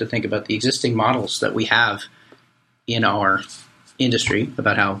 we start to think about the existing models that we have in our industry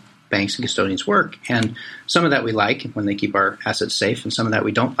about how banks and custodians work. And some of that we like when they keep our assets safe, and some of that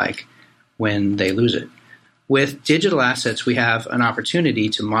we don't like when they lose it. With digital assets, we have an opportunity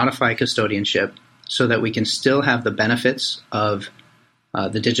to modify custodianship so that we can still have the benefits of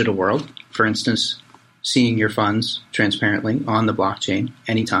the digital world. For instance, seeing your funds transparently on the blockchain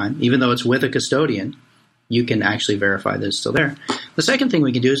anytime, even though it's with a custodian, you can actually verify that it's still there. The second thing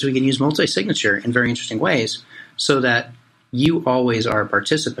we can do is we can use multi-signature in very interesting ways so that you always are a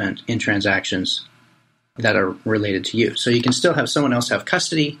participant in transactions that are related to you. So you can still have someone else have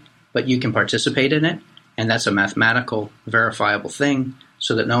custody, but you can participate in it. And that's a mathematical, verifiable thing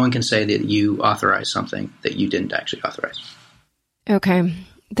so that no one can say that you authorized something that you didn't actually authorize. Okay.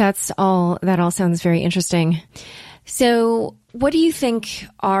 That all sounds very interesting. So what do you think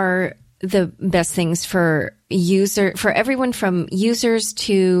are the best things for everyone from users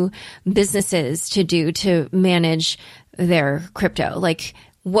to businesses to do to manage their crypto? Like,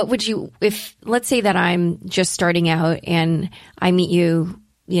 what would you, if let's say that I'm just starting out and I meet you,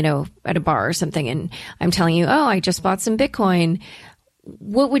 at a bar or something, and I'm telling you, oh, I just bought some Bitcoin.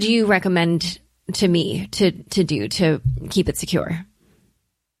 What would you recommend to me to do to keep it secure?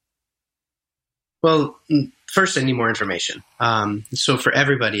 Well, first, I need more information. So for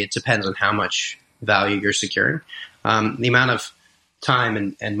everybody, it depends on how much value you're securing. The amount of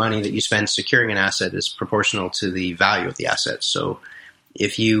time and money that you spend securing an asset is proportional to the value of the asset. So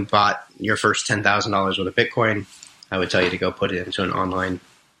if you bought your first $10,000 worth of Bitcoin, I would tell you to go put it into an online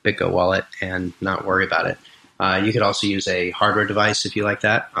BitGo wallet and not worry about it. You could also use a hardware device if you like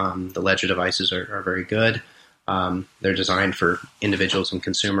that. The Ledger devices are very good. They're designed for individuals and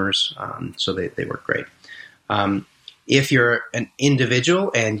consumers, so they work great. If you're an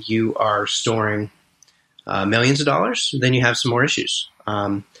individual and you are storing millions of dollars, then you have some more issues.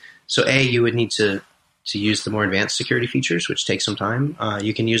 So you would need to use the more advanced security features, which take some time.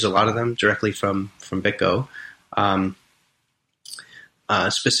 You can use a lot of them directly from BitGo.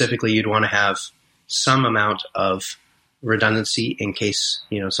 Specifically, you'd want to have some amount of redundancy in case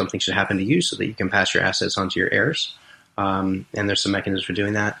something should happen to you, so that you can pass your assets on to your heirs. And there's some mechanisms for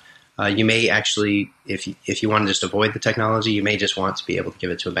doing that. You may actually, if you want to just avoid the technology, you may just want to be able to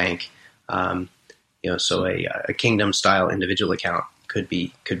give it to a bank. So a Kingdom-style individual account could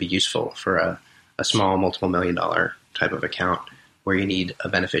be useful for a small multiple $1 million type of account where you need a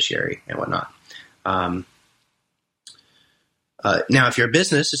beneficiary and whatnot. Now, if you're a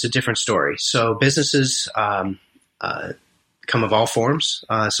business, it's a different story. So businesses come of all forms.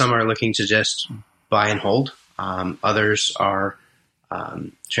 Some are looking to just buy and hold. Others are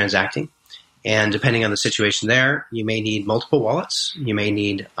transacting. And depending on the situation there, you may need multiple wallets. You may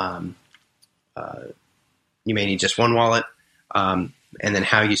need just one wallet. And then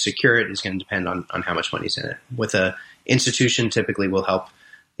how you secure it is going to depend on how much money's in it. With an institution, typically we'll help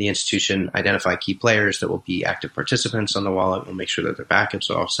the institution identify key players that will be active participants on the wallet. We'll make sure that their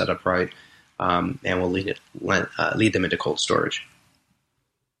backups are all set up right, and we'll lead them into cold storage.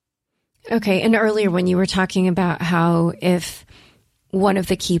 Okay. And earlier when you were talking about how if one of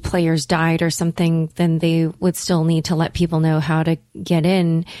the key players died or something, then they would still need to let people know how to get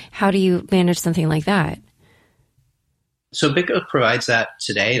in. How do you manage something like that? So BitGo provides that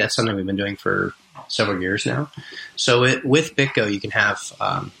today. That's something we've been doing for several years now. So with BitGo, you can have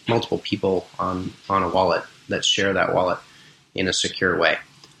multiple people on a wallet that share that wallet in a secure way.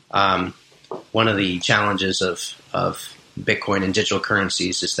 One of the challenges of Bitcoin and digital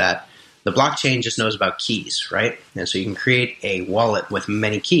currencies is that the blockchain just knows about keys, right? And so you can create a wallet with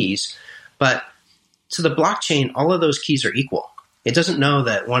many keys, but to the blockchain, all of those keys are equal. It doesn't know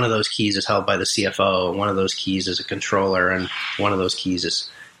that one of those keys is held by the CFO, and one of those keys is a controller, and one of those keys is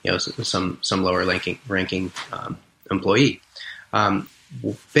some lower ranking employee.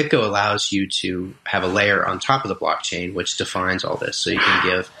 BitGo allows you to have a layer on top of the blockchain which defines all this. So you can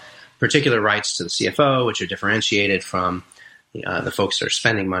give particular rights to the CFO, which are differentiated from the folks that are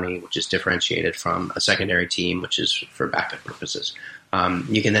spending money, which is differentiated from a secondary team, which is for backup purposes.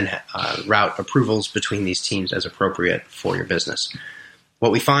 You can then route approvals between these teams as appropriate for your business.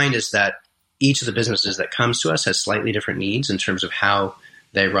 What we find is that each of the businesses that comes to us has slightly different needs in terms of how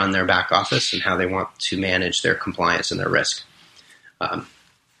they run their back office and how they want to manage their compliance and their risk. Hopefully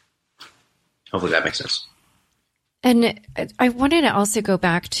that makes sense. And I wanted to also go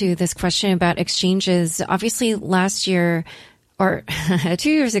back to this question about exchanges. Obviously, last year, or 2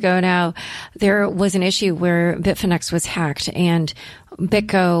 years ago now, there was an issue where Bitfinex was hacked, and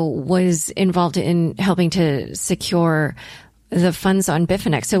BitGo was involved in helping to secure the funds on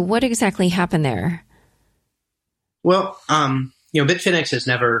Bitfinex. So what exactly happened there? Well, Bitfinex has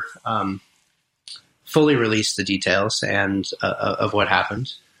never fully released the details and of what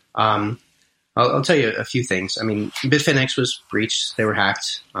happened. I'll tell you a few things. I mean, Bitfinex was breached. They were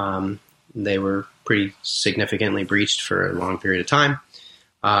hacked. They were pretty significantly breached for a long period of time.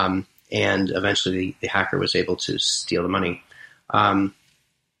 And eventually the hacker was able to steal the money. But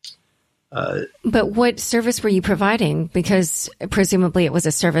what service were you providing? Because presumably it was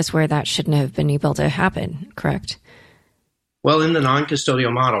a service where that shouldn't have been able to happen, correct? Well, in the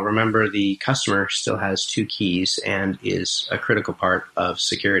non-custodial model, remember the customer still has two keys and is a critical part of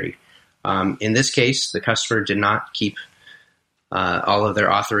security. In this case, the customer did not keep all of their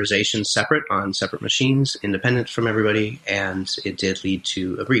authorizations separate on separate machines, independent from everybody, and it did lead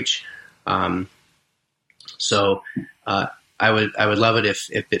to a breach. So I would love it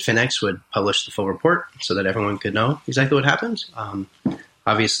if Bitfinex would publish the full report so that everyone could know exactly what happened.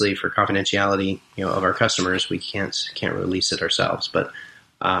 Obviously, for confidentiality, of our customers, we can't release it ourselves. But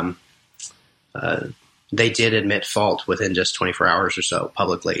they did admit fault within just 24 hours or so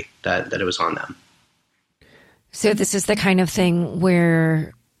publicly that it was on them. So this is the kind of thing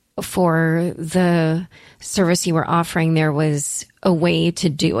where for the service you were offering, there was a way to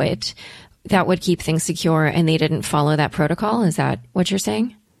do it that would keep things secure, and they didn't follow that protocol. Is that what you're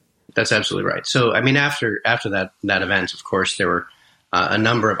saying? That's absolutely right. So, I mean, after that event, of course, there were a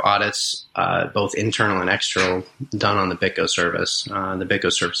number of audits, both internal and external, done on the BitGo service. The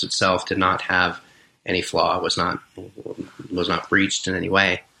BitGo service itself did not have any flaw, was not breached in any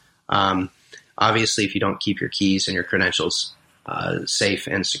way. Obviously, if you don't keep your keys and your credentials safe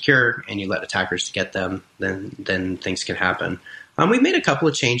and secure, and you let attackers to get them, then things can happen. We've made a couple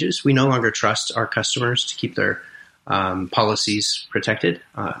of changes. We no longer trust our customers to keep their policies protected.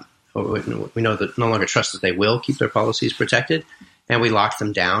 We no longer trust that they will keep their policies protected, and we lock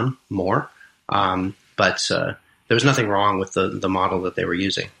them down more. But there was nothing wrong with the model that they were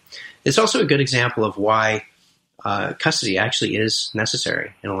using. It's also a good example of why custody actually is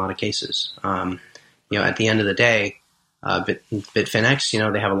necessary in a lot of cases. At the end of the day,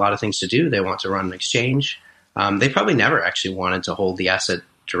 Bitfinex, they have a lot of things to do. They want to run an exchange. They probably never actually wanted to hold the asset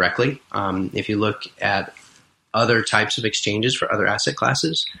directly. If you look at other types of exchanges for other asset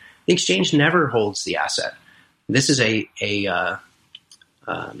classes, the exchange never holds the asset. This is a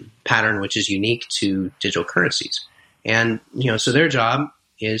pattern which is unique to digital currencies. And, so their job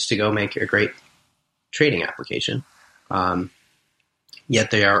is to go make a great trading application. Yet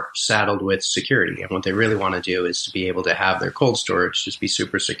they are saddled with security. And what they really want to do is to be able to have their cold storage just be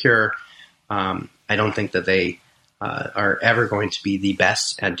super secure. I don't think that they are ever going to be the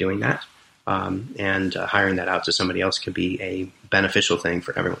best at doing that. And hiring that out to somebody else could be a beneficial thing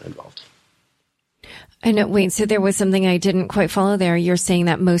for everyone involved. I know. Wait, so there was something I didn't quite follow there. You're saying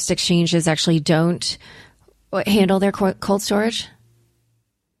that most exchanges actually don't handle their cold storage?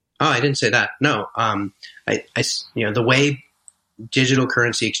 Oh, I didn't say that. No. The way digital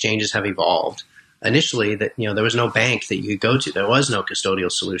currency exchanges have evolved, initially that there was no bank that you could go to. There was no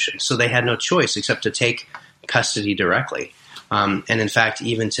custodial solution. So they had no choice except to take custody directly. And in fact,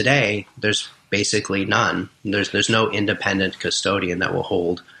 even today, there's basically none. There's no independent custodian that will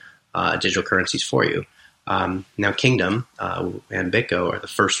hold digital currencies for you. Now, Kingdom and BitGo are the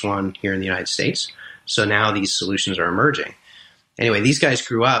first one here in the United States. So now these solutions are emerging. Anyway, these guys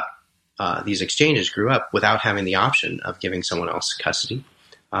grew up, these exchanges grew up without having the option of giving someone else custody.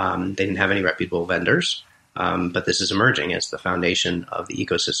 They didn't have any reputable vendors, but this is emerging as the foundation of the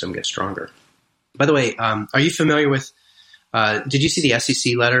ecosystem gets stronger. By the way, are you familiar with, did you see the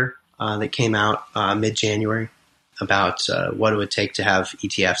SEC letter that came out mid-January about what it would take to have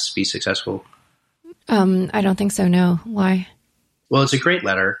ETFs be successful? I don't think so, no. Why? Well, it's a great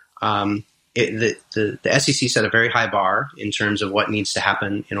letter. The SEC set a very high bar in terms of what needs to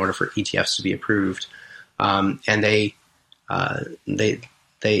happen in order for ETFs to be approved. And they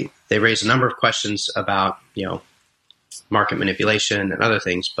raised a number of questions about, market manipulation and other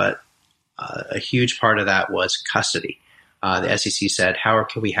things, but a huge part of that was custody. The SEC said, how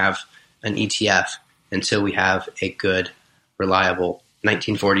can we have an ETF until we have a good, reliable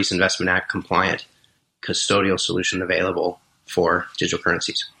 1940s Investment Act compliant custodial solution available for digital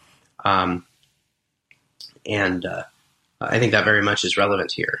currencies? And I think that very much is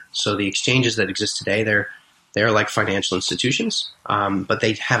relevant here. So the exchanges that exist today, they're they're like financial institutions, but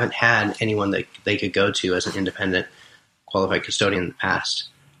they haven't had anyone that they could go to as an independent qualified custodian in the past,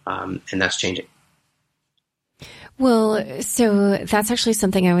 and that's changing. Well, so that's actually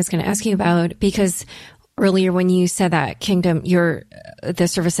something I was going to ask you about, because earlier when you said that Kingdom, the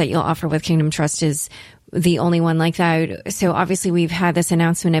service that you'll offer with Kingdom Trust is the only one like that. So obviously we've had this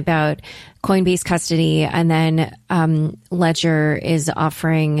announcement about Coinbase custody, and then Ledger is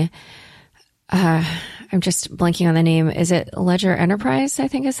offering, I'm just blanking on the name. Is it Ledger Enterprise, I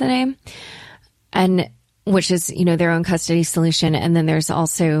think is the name? And which is, their own custody solution. And then there's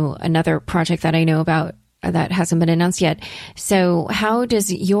also another project that I know about that hasn't been announced yet. So how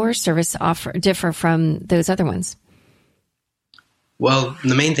does your service differ from those other ones? Well,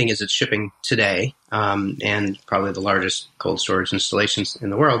 the main thing is it's shipping today, and probably the largest cold storage installations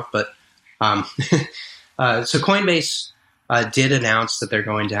in the world. But so Coinbase did announce that they're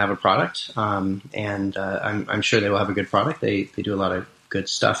going to have a product, and I'm sure they will have a good product. They do a lot of good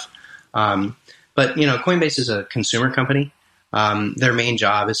stuff. But Coinbase is a consumer company. Their main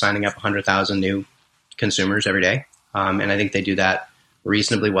job is signing up 100,000 new consumers every day, and I think they do that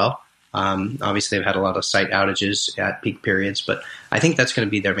reasonably well. Obviously, they've had a lot of site outages at peak periods, but I think that's going to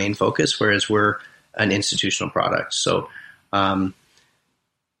be their main focus, whereas we're an institutional product. So I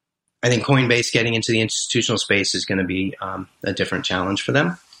think Coinbase getting into the institutional space is going to be a different challenge for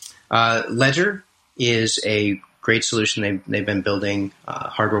them. Ledger is a great solution. They've been building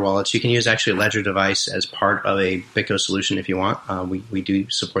hardware wallets. You can use actually a Ledger device as part of a BitGo solution if you want. We do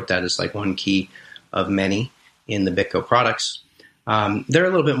support that as like one key of many in the BitGo products. They're a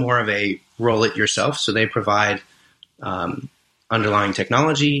little bit more of a roll it yourself. So they provide underlying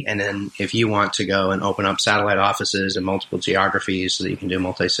technology. And then if you want to go and open up satellite offices in multiple geographies so that you can do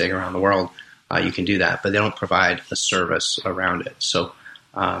multi-sig around the world, you can do that. But they don't provide a service around it. So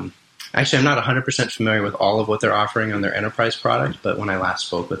actually, I'm not 100% familiar with all of what they're offering on their enterprise product. But when I last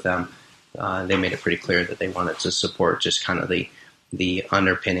spoke with them, they made it pretty clear that they wanted to support just kind of the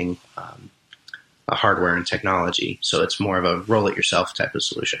underpinning hardware and technology. So it's more of a roll-it-yourself type of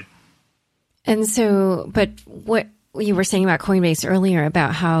solution. And so, but what you were saying about Coinbase earlier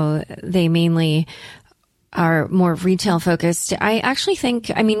about how they mainly are more retail focused, I actually think,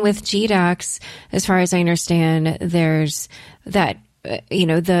 with GDAX, as far as I understand, there's that,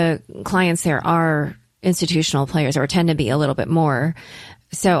 the clients there are institutional players or tend to be a little bit more.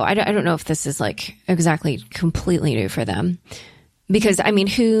 So I don't know if this is like exactly completely new for them. Because,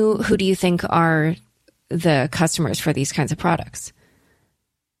 who do you think are the customers for these kinds of products?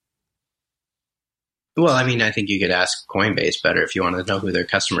 Well, I think you could ask Coinbase better if you want to know who their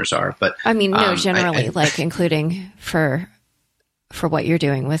customers are. But generally, including for what you're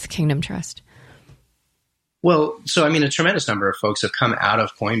doing with Kingdom Trust. Well, so, a tremendous number of folks have come out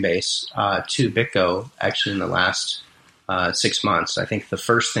of Coinbase to BitGo actually in the last 6 months. I think the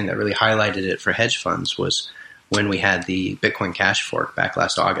first thing that really highlighted it for hedge funds was when we had the Bitcoin Cash fork back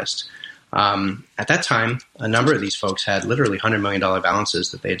last August. At that time, a number of these folks had literally $100 million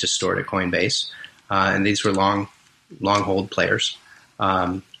balances that they had just stored at Coinbase. And these were long hold players.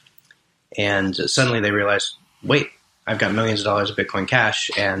 And suddenly they realized, wait, I've got millions of dollars of Bitcoin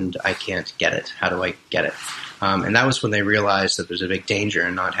Cash and I can't get it. How do I get it? And that was when they realized that there's a big danger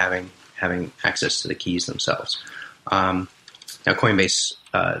in not having access to the keys themselves. Now, Coinbase,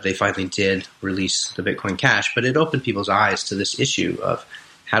 they finally did release the Bitcoin Cash, but it opened people's eyes to this issue of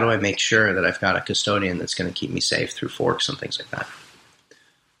how do I make sure that I've got a custodian that's going to keep me safe through forks and things like that.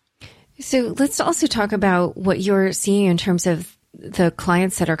 So let's also talk about what you're seeing in terms of the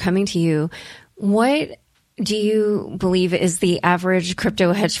clients that are coming to you. What do you believe is the average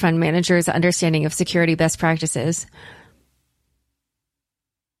crypto hedge fund manager's understanding of security best practices?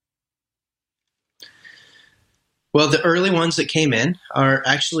 Well, the early ones that came in are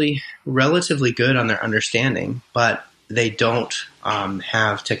actually relatively good on their understanding, but they don't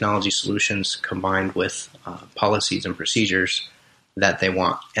have technology solutions combined with policies and procedures that they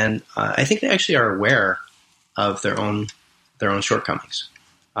want. And I think they actually are aware of their own shortcomings.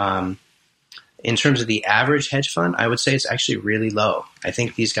 In terms of the average hedge fund, I would say it's actually really low. I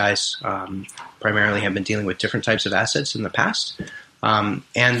think these guys primarily have been dealing with different types of assets in the past.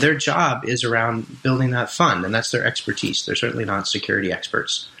 And their job is around building that fund, and that's their expertise. They're certainly not security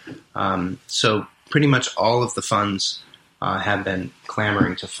experts. So pretty much all of the funds have been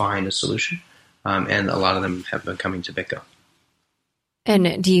clamoring to find a solution, and a lot of them have been coming to BitGo.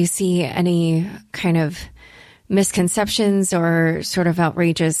 And do you see any kind of misconceptions or sort of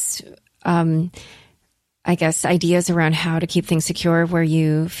outrageous, ideas around how to keep things secure where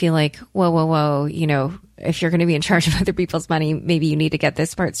you feel like, whoa, if you're going to be in charge of other people's money, maybe you need to get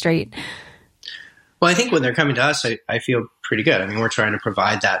this part straight? Well, I think when they're coming to us, I feel pretty good. I mean, we're trying to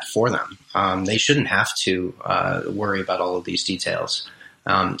provide that for them. They shouldn't have to worry about all of these details.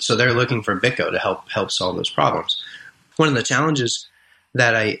 So they're looking for BitGo to help solve those problems. One of the challenges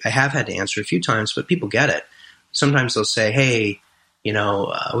that I have had to answer a few times, but people get it. Sometimes they'll say, hey, we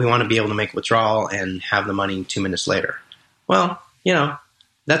want to be able to make a withdrawal and have the money 2 minutes later. Well,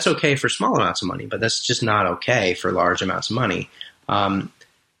 that's okay for small amounts of money, but that's just not okay for large amounts of money.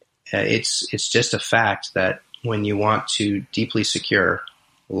 It's just a fact that when you want to deeply secure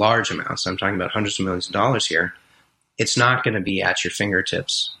large amounts, I'm talking about hundreds of millions of dollars here, it's not going to be at your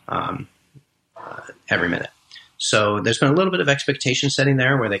fingertips every minute. So there's been a little bit of expectation setting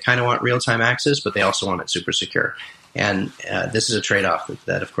there where they kind of want real-time access, but they also want it super secure. And this is a trade-off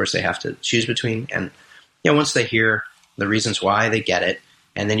that, of course, they have to choose between. And once they hear the reasons why, they get it.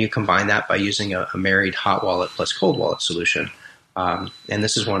 And then you combine that by using a married hot wallet plus cold wallet solution. And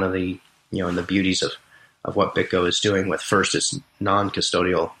this is one of the the beauties of what BitGo is doing with first its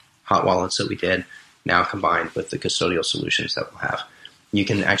non-custodial hot wallets that we did, now combined with the custodial solutions that we'll have. You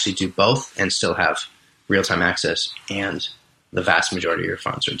can actually do both and still have real-time access, and the vast majority of your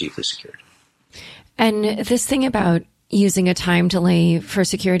funds are deeply secured. And this thing about using a time delay for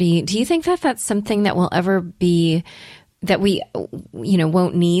security, do you think that that's something that will ever be, that we,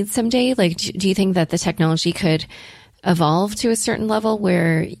 won't need someday? Like, do you think that the technology could evolve to a certain level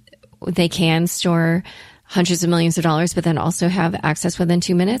where they can store hundreds of millions of dollars, but then also have access within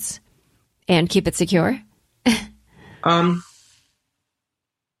 2 minutes and keep it secure?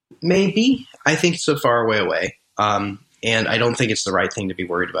 Maybe. I think it's so far away. And I don't think it's the right thing to be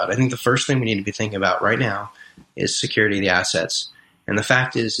worried about. I think the first thing we need to be thinking about right now is security of the assets. And the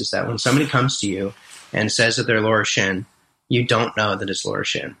fact is that when somebody comes to you and says that they're Laura Shin, you don't know that it's Laura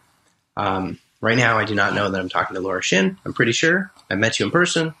Shin. Right now, I do not know that I'm talking to Laura Shin. I'm pretty sure. I met you in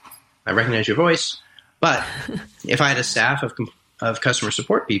person. I recognize your voice. But if I had a staff of customer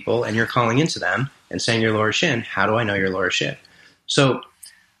support people and you're calling into them and saying you're Laura Shin, how do I know you're Laura Shin? So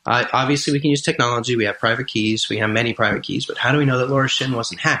obviously, we can use technology. We have private keys. We have many private keys. But how do we know that Laura Shin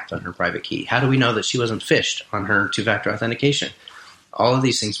wasn't hacked on her private key? How do we know that she wasn't phished on her two-factor authentication? All of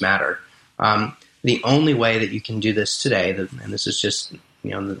these things matter. The only way that you can do this today, and this is just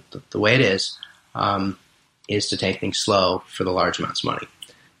the way it is to take things slow for the large amounts of money.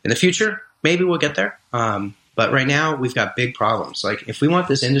 In the future, maybe we'll get there. But right now, we've got big problems. Like, if we want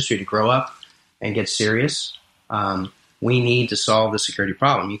this industry to grow up and get serious, we need to solve the security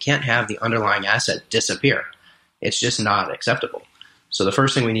problem. You can't have the underlying asset disappear. It's just not acceptable. So the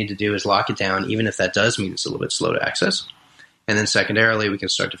first thing we need to do is lock it down, even if that does mean it's a little bit slow to access. And then secondarily, we can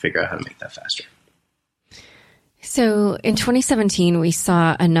start to figure out how to make that faster. So in 2017, we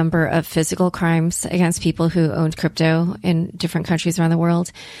saw a number of physical crimes against people who owned crypto in different countries around the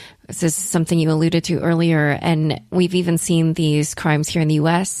world. This is something you alluded to earlier, and we've even seen these crimes here in the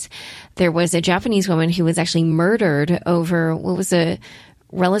U.S. There was a Japanese woman who was actually murdered over what was a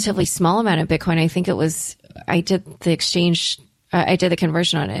relatively small amount of Bitcoin. I think it was, I did the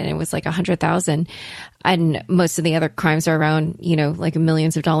conversion on it, and it was like 100,000. And most of the other crimes are around, like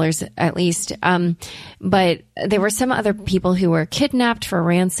millions of dollars at least. But there were some other people who were kidnapped for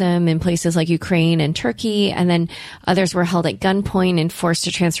ransom in places like Ukraine and Turkey. And then others were held at gunpoint and forced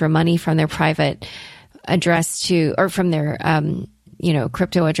to transfer money from their private address or from their,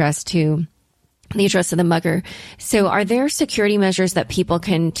 crypto address to the address of the mugger. So are there security measures that people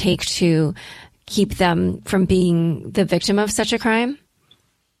can take to keep them from being the victim of such a crime?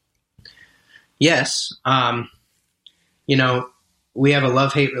 Yes. We have a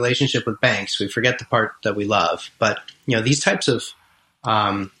love-hate relationship with banks. We forget the part that we love. But, these types of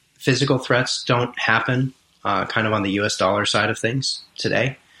physical threats don't happen kind of on the U.S. dollar side of things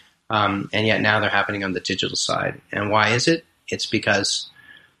today. And yet now they're happening on the digital side. And why is it? It's because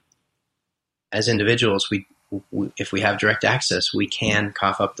as individuals, if we have direct access, we can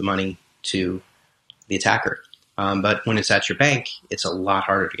cough up the money to the attacker. But when it's at your bank, it's a lot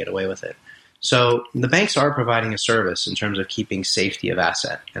harder to get away with it. So the banks are providing a service in terms of keeping safety of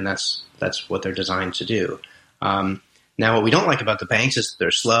asset, and that's what they're designed to do. Now, what we don't like about the banks is that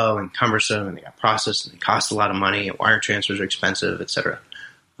they're slow and cumbersome, and they got processed, and they cost a lot of money, and wire transfers are expensive, et cetera.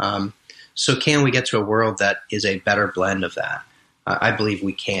 So can we get to a world that is a better blend of that? I believe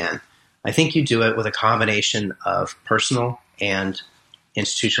we can. I think you do it with a combination of personal and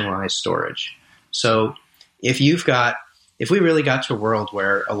institutionalized storage. So if we really got to a world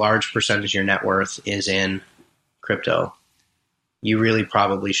where a large percentage of your net worth is in crypto, you really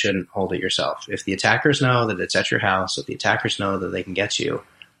probably shouldn't hold it yourself. If the attackers know that it's at your house, if the attackers know that they can get you,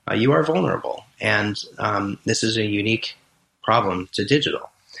 you are vulnerable. And this is a unique problem to digital.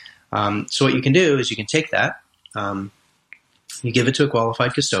 So what you can do is you can take that, you give it to a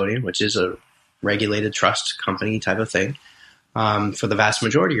qualified custodian, which is a regulated trust company type of thing, for the vast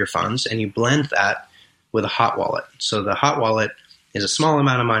majority of your funds, and you blend that with a hot wallet. So the hot wallet is a small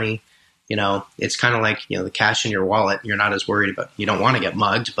amount of money. It's kind of like, the cash in your wallet. You're not as worried about, you don't want to get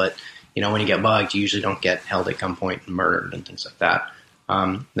mugged, but, when you get mugged, you usually don't get held at gunpoint and murdered and things like that.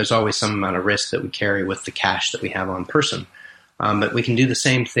 There's always some amount of risk that we carry with the cash that we have on person. But we can do the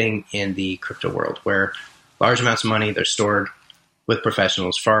same thing in the crypto world, where large amounts of money, they're stored with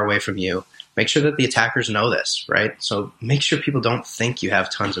professionals far away from you. Make sure that the attackers know this, right? So make sure people don't think you have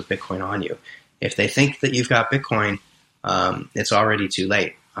tons of Bitcoin on you. If they think that you've got Bitcoin, it's already too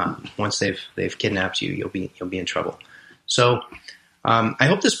late. Once they've kidnapped you, you'll be in trouble. So I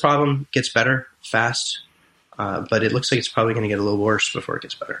hope this problem gets better fast, but it looks like it's probably going to get a little worse before it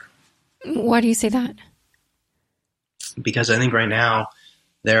gets better. Why do you say that? Because I think right now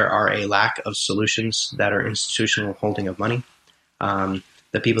there are a lack of solutions that are institutional holding of money.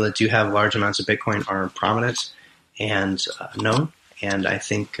 The people that do have large amounts of Bitcoin are prominent and known. And I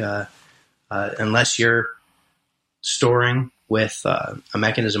think unless you're storing with a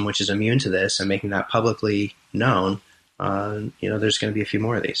mechanism which is immune to this and making that publicly known, there's going to be a few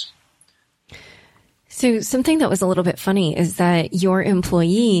more of these. So something that was a little bit funny is that your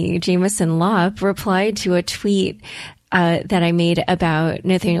employee, Jameson Lopp, replied to a tweet that I made about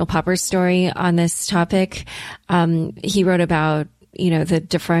Nathaniel Popper's story on this topic. He wrote about, the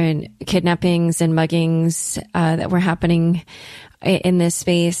different kidnappings and muggings that were happening in this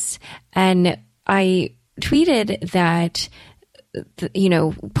space. And I tweeted that,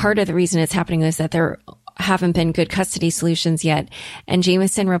 part of the reason it's happening is that there haven't been good custody solutions yet. And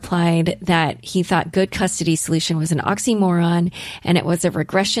Jameson replied that he thought good custody solution was an oxymoron and it was a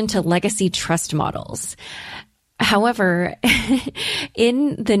regression to legacy trust models. However,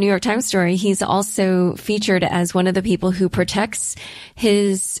 in the New York Times story, he's also featured as one of the people who protects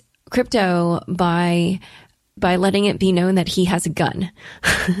his crypto by letting it be known that he has a gun.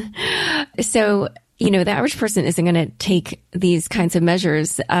 So, the average person isn't going to take these kinds of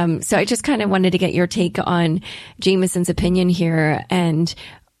measures. So I just kind of wanted to get your take on Jameson's opinion here. And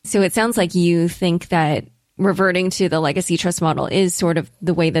so it sounds like you think that reverting to the legacy trust model is sort of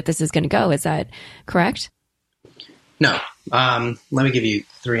the way that this is going to go. Is that correct? No. Let me give you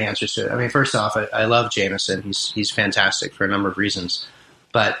three answers to it. I mean, first off, I love Jameson. He's fantastic for a number of reasons.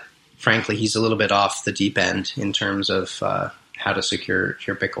 But frankly, he's a little bit off the deep end in terms of how to secure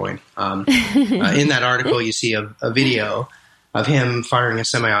your Bitcoin. In that article, you see a video of him firing a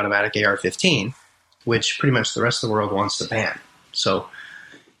semi-automatic AR-15, which pretty much the rest of the world wants to ban. So,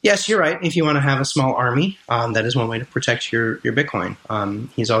 yes, you're right. If you want to have a small army, that is one way to protect your Bitcoin.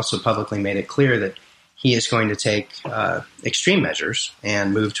 He's also publicly made it clear that he is going to take extreme measures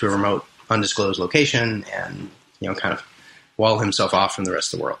and move to a remote, undisclosed location and, kind of wall himself off from the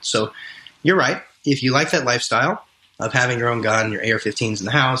rest of the world. So you're right. If you like that lifestyle of having your own gun, your AR-15s in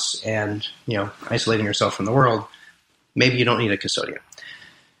the house and, isolating yourself from the world, maybe you don't need a custodian.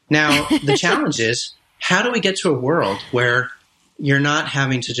 Now, the challenge is, how do we get to a world where you're not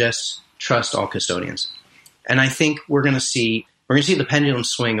having to just trust all custodians? And I think we're going to see the pendulum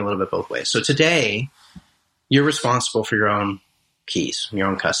swing a little bit both ways. So today, you're responsible for your own keys, your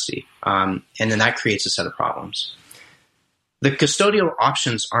own custody. And then that creates a set of problems. The custodial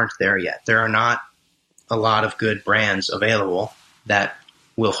options aren't there yet. There are not a lot of good brands available that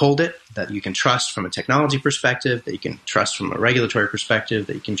will hold it, that you can trust from a technology perspective, that you can trust from a regulatory perspective,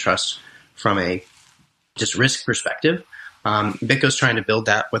 that you can trust from a just risk perspective. BitGo's trying to build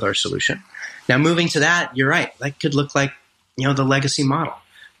that with our solution. Now, moving to that, you're right. That could look like, the legacy model.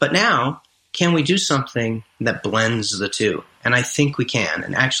 But now, can we do something that blends the two? And I think we can.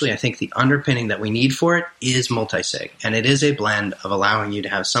 And actually, I think the underpinning that we need for it is multi-sig. And it is a blend of allowing you to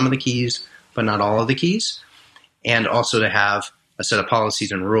have some of the keys, but not all of the keys. And also to have a set of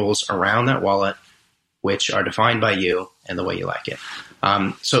policies and rules around that wallet, which are defined by you and the way you like it.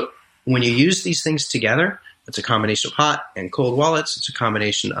 So when you use these things together, it's a combination of hot and cold wallets. It's a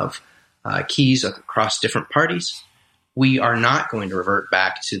combination of keys across different parties. We are not going to revert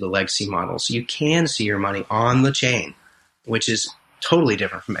back to the legacy model. So you can see your money on the chain, which is totally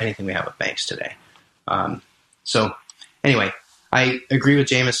different from anything we have with banks today. So anyway, I agree with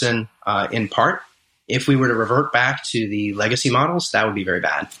Jameson in part. If we were to revert back to the legacy models, that would be very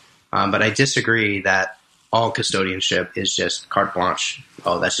bad. But I disagree that all custodianship is just carte blanche.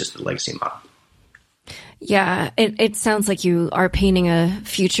 Oh, that's just the legacy model. Yeah, it sounds like you are painting a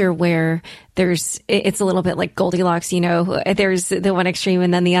future where it's a little bit like Goldilocks, there's the one extreme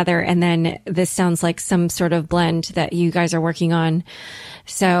and then the other. And then this sounds like some sort of blend that you guys are working on.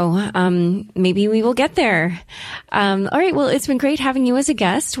 So maybe we will get there. All right. Well, it's been great having you as a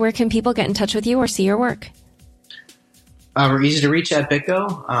guest. Where can people get in touch with you or see your work? We're easy to reach at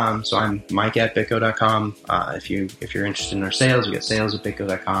BitGo. So I'm Mike at BitGo.com. If you're interested in our sales, we got sales at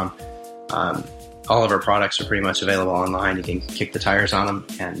BitGo.com. All of our products are pretty much available online. You can kick the tires on them.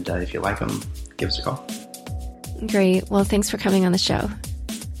 And if you like them, give us a call. Great. Well, thanks for coming on the show.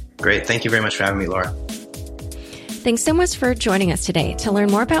 Great. Thank you very much for having me, Laura. Thanks so much for joining us today. To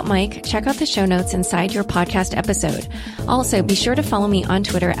learn more about Mike, check out the show notes inside your podcast episode. Also, be sure to follow me on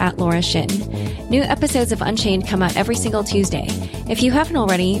Twitter at Laura Shin. New episodes of Unchained come out every single Tuesday. If you haven't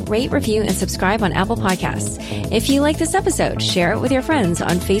already, rate, review, and subscribe on Apple Podcasts. If you like this episode, share it with your friends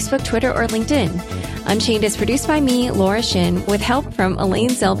on Facebook, Twitter, or LinkedIn. Unchained is produced by me, Laura Shin, with help from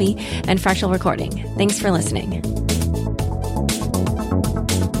Elaine Zelby and Fractal Recording. Thanks for listening.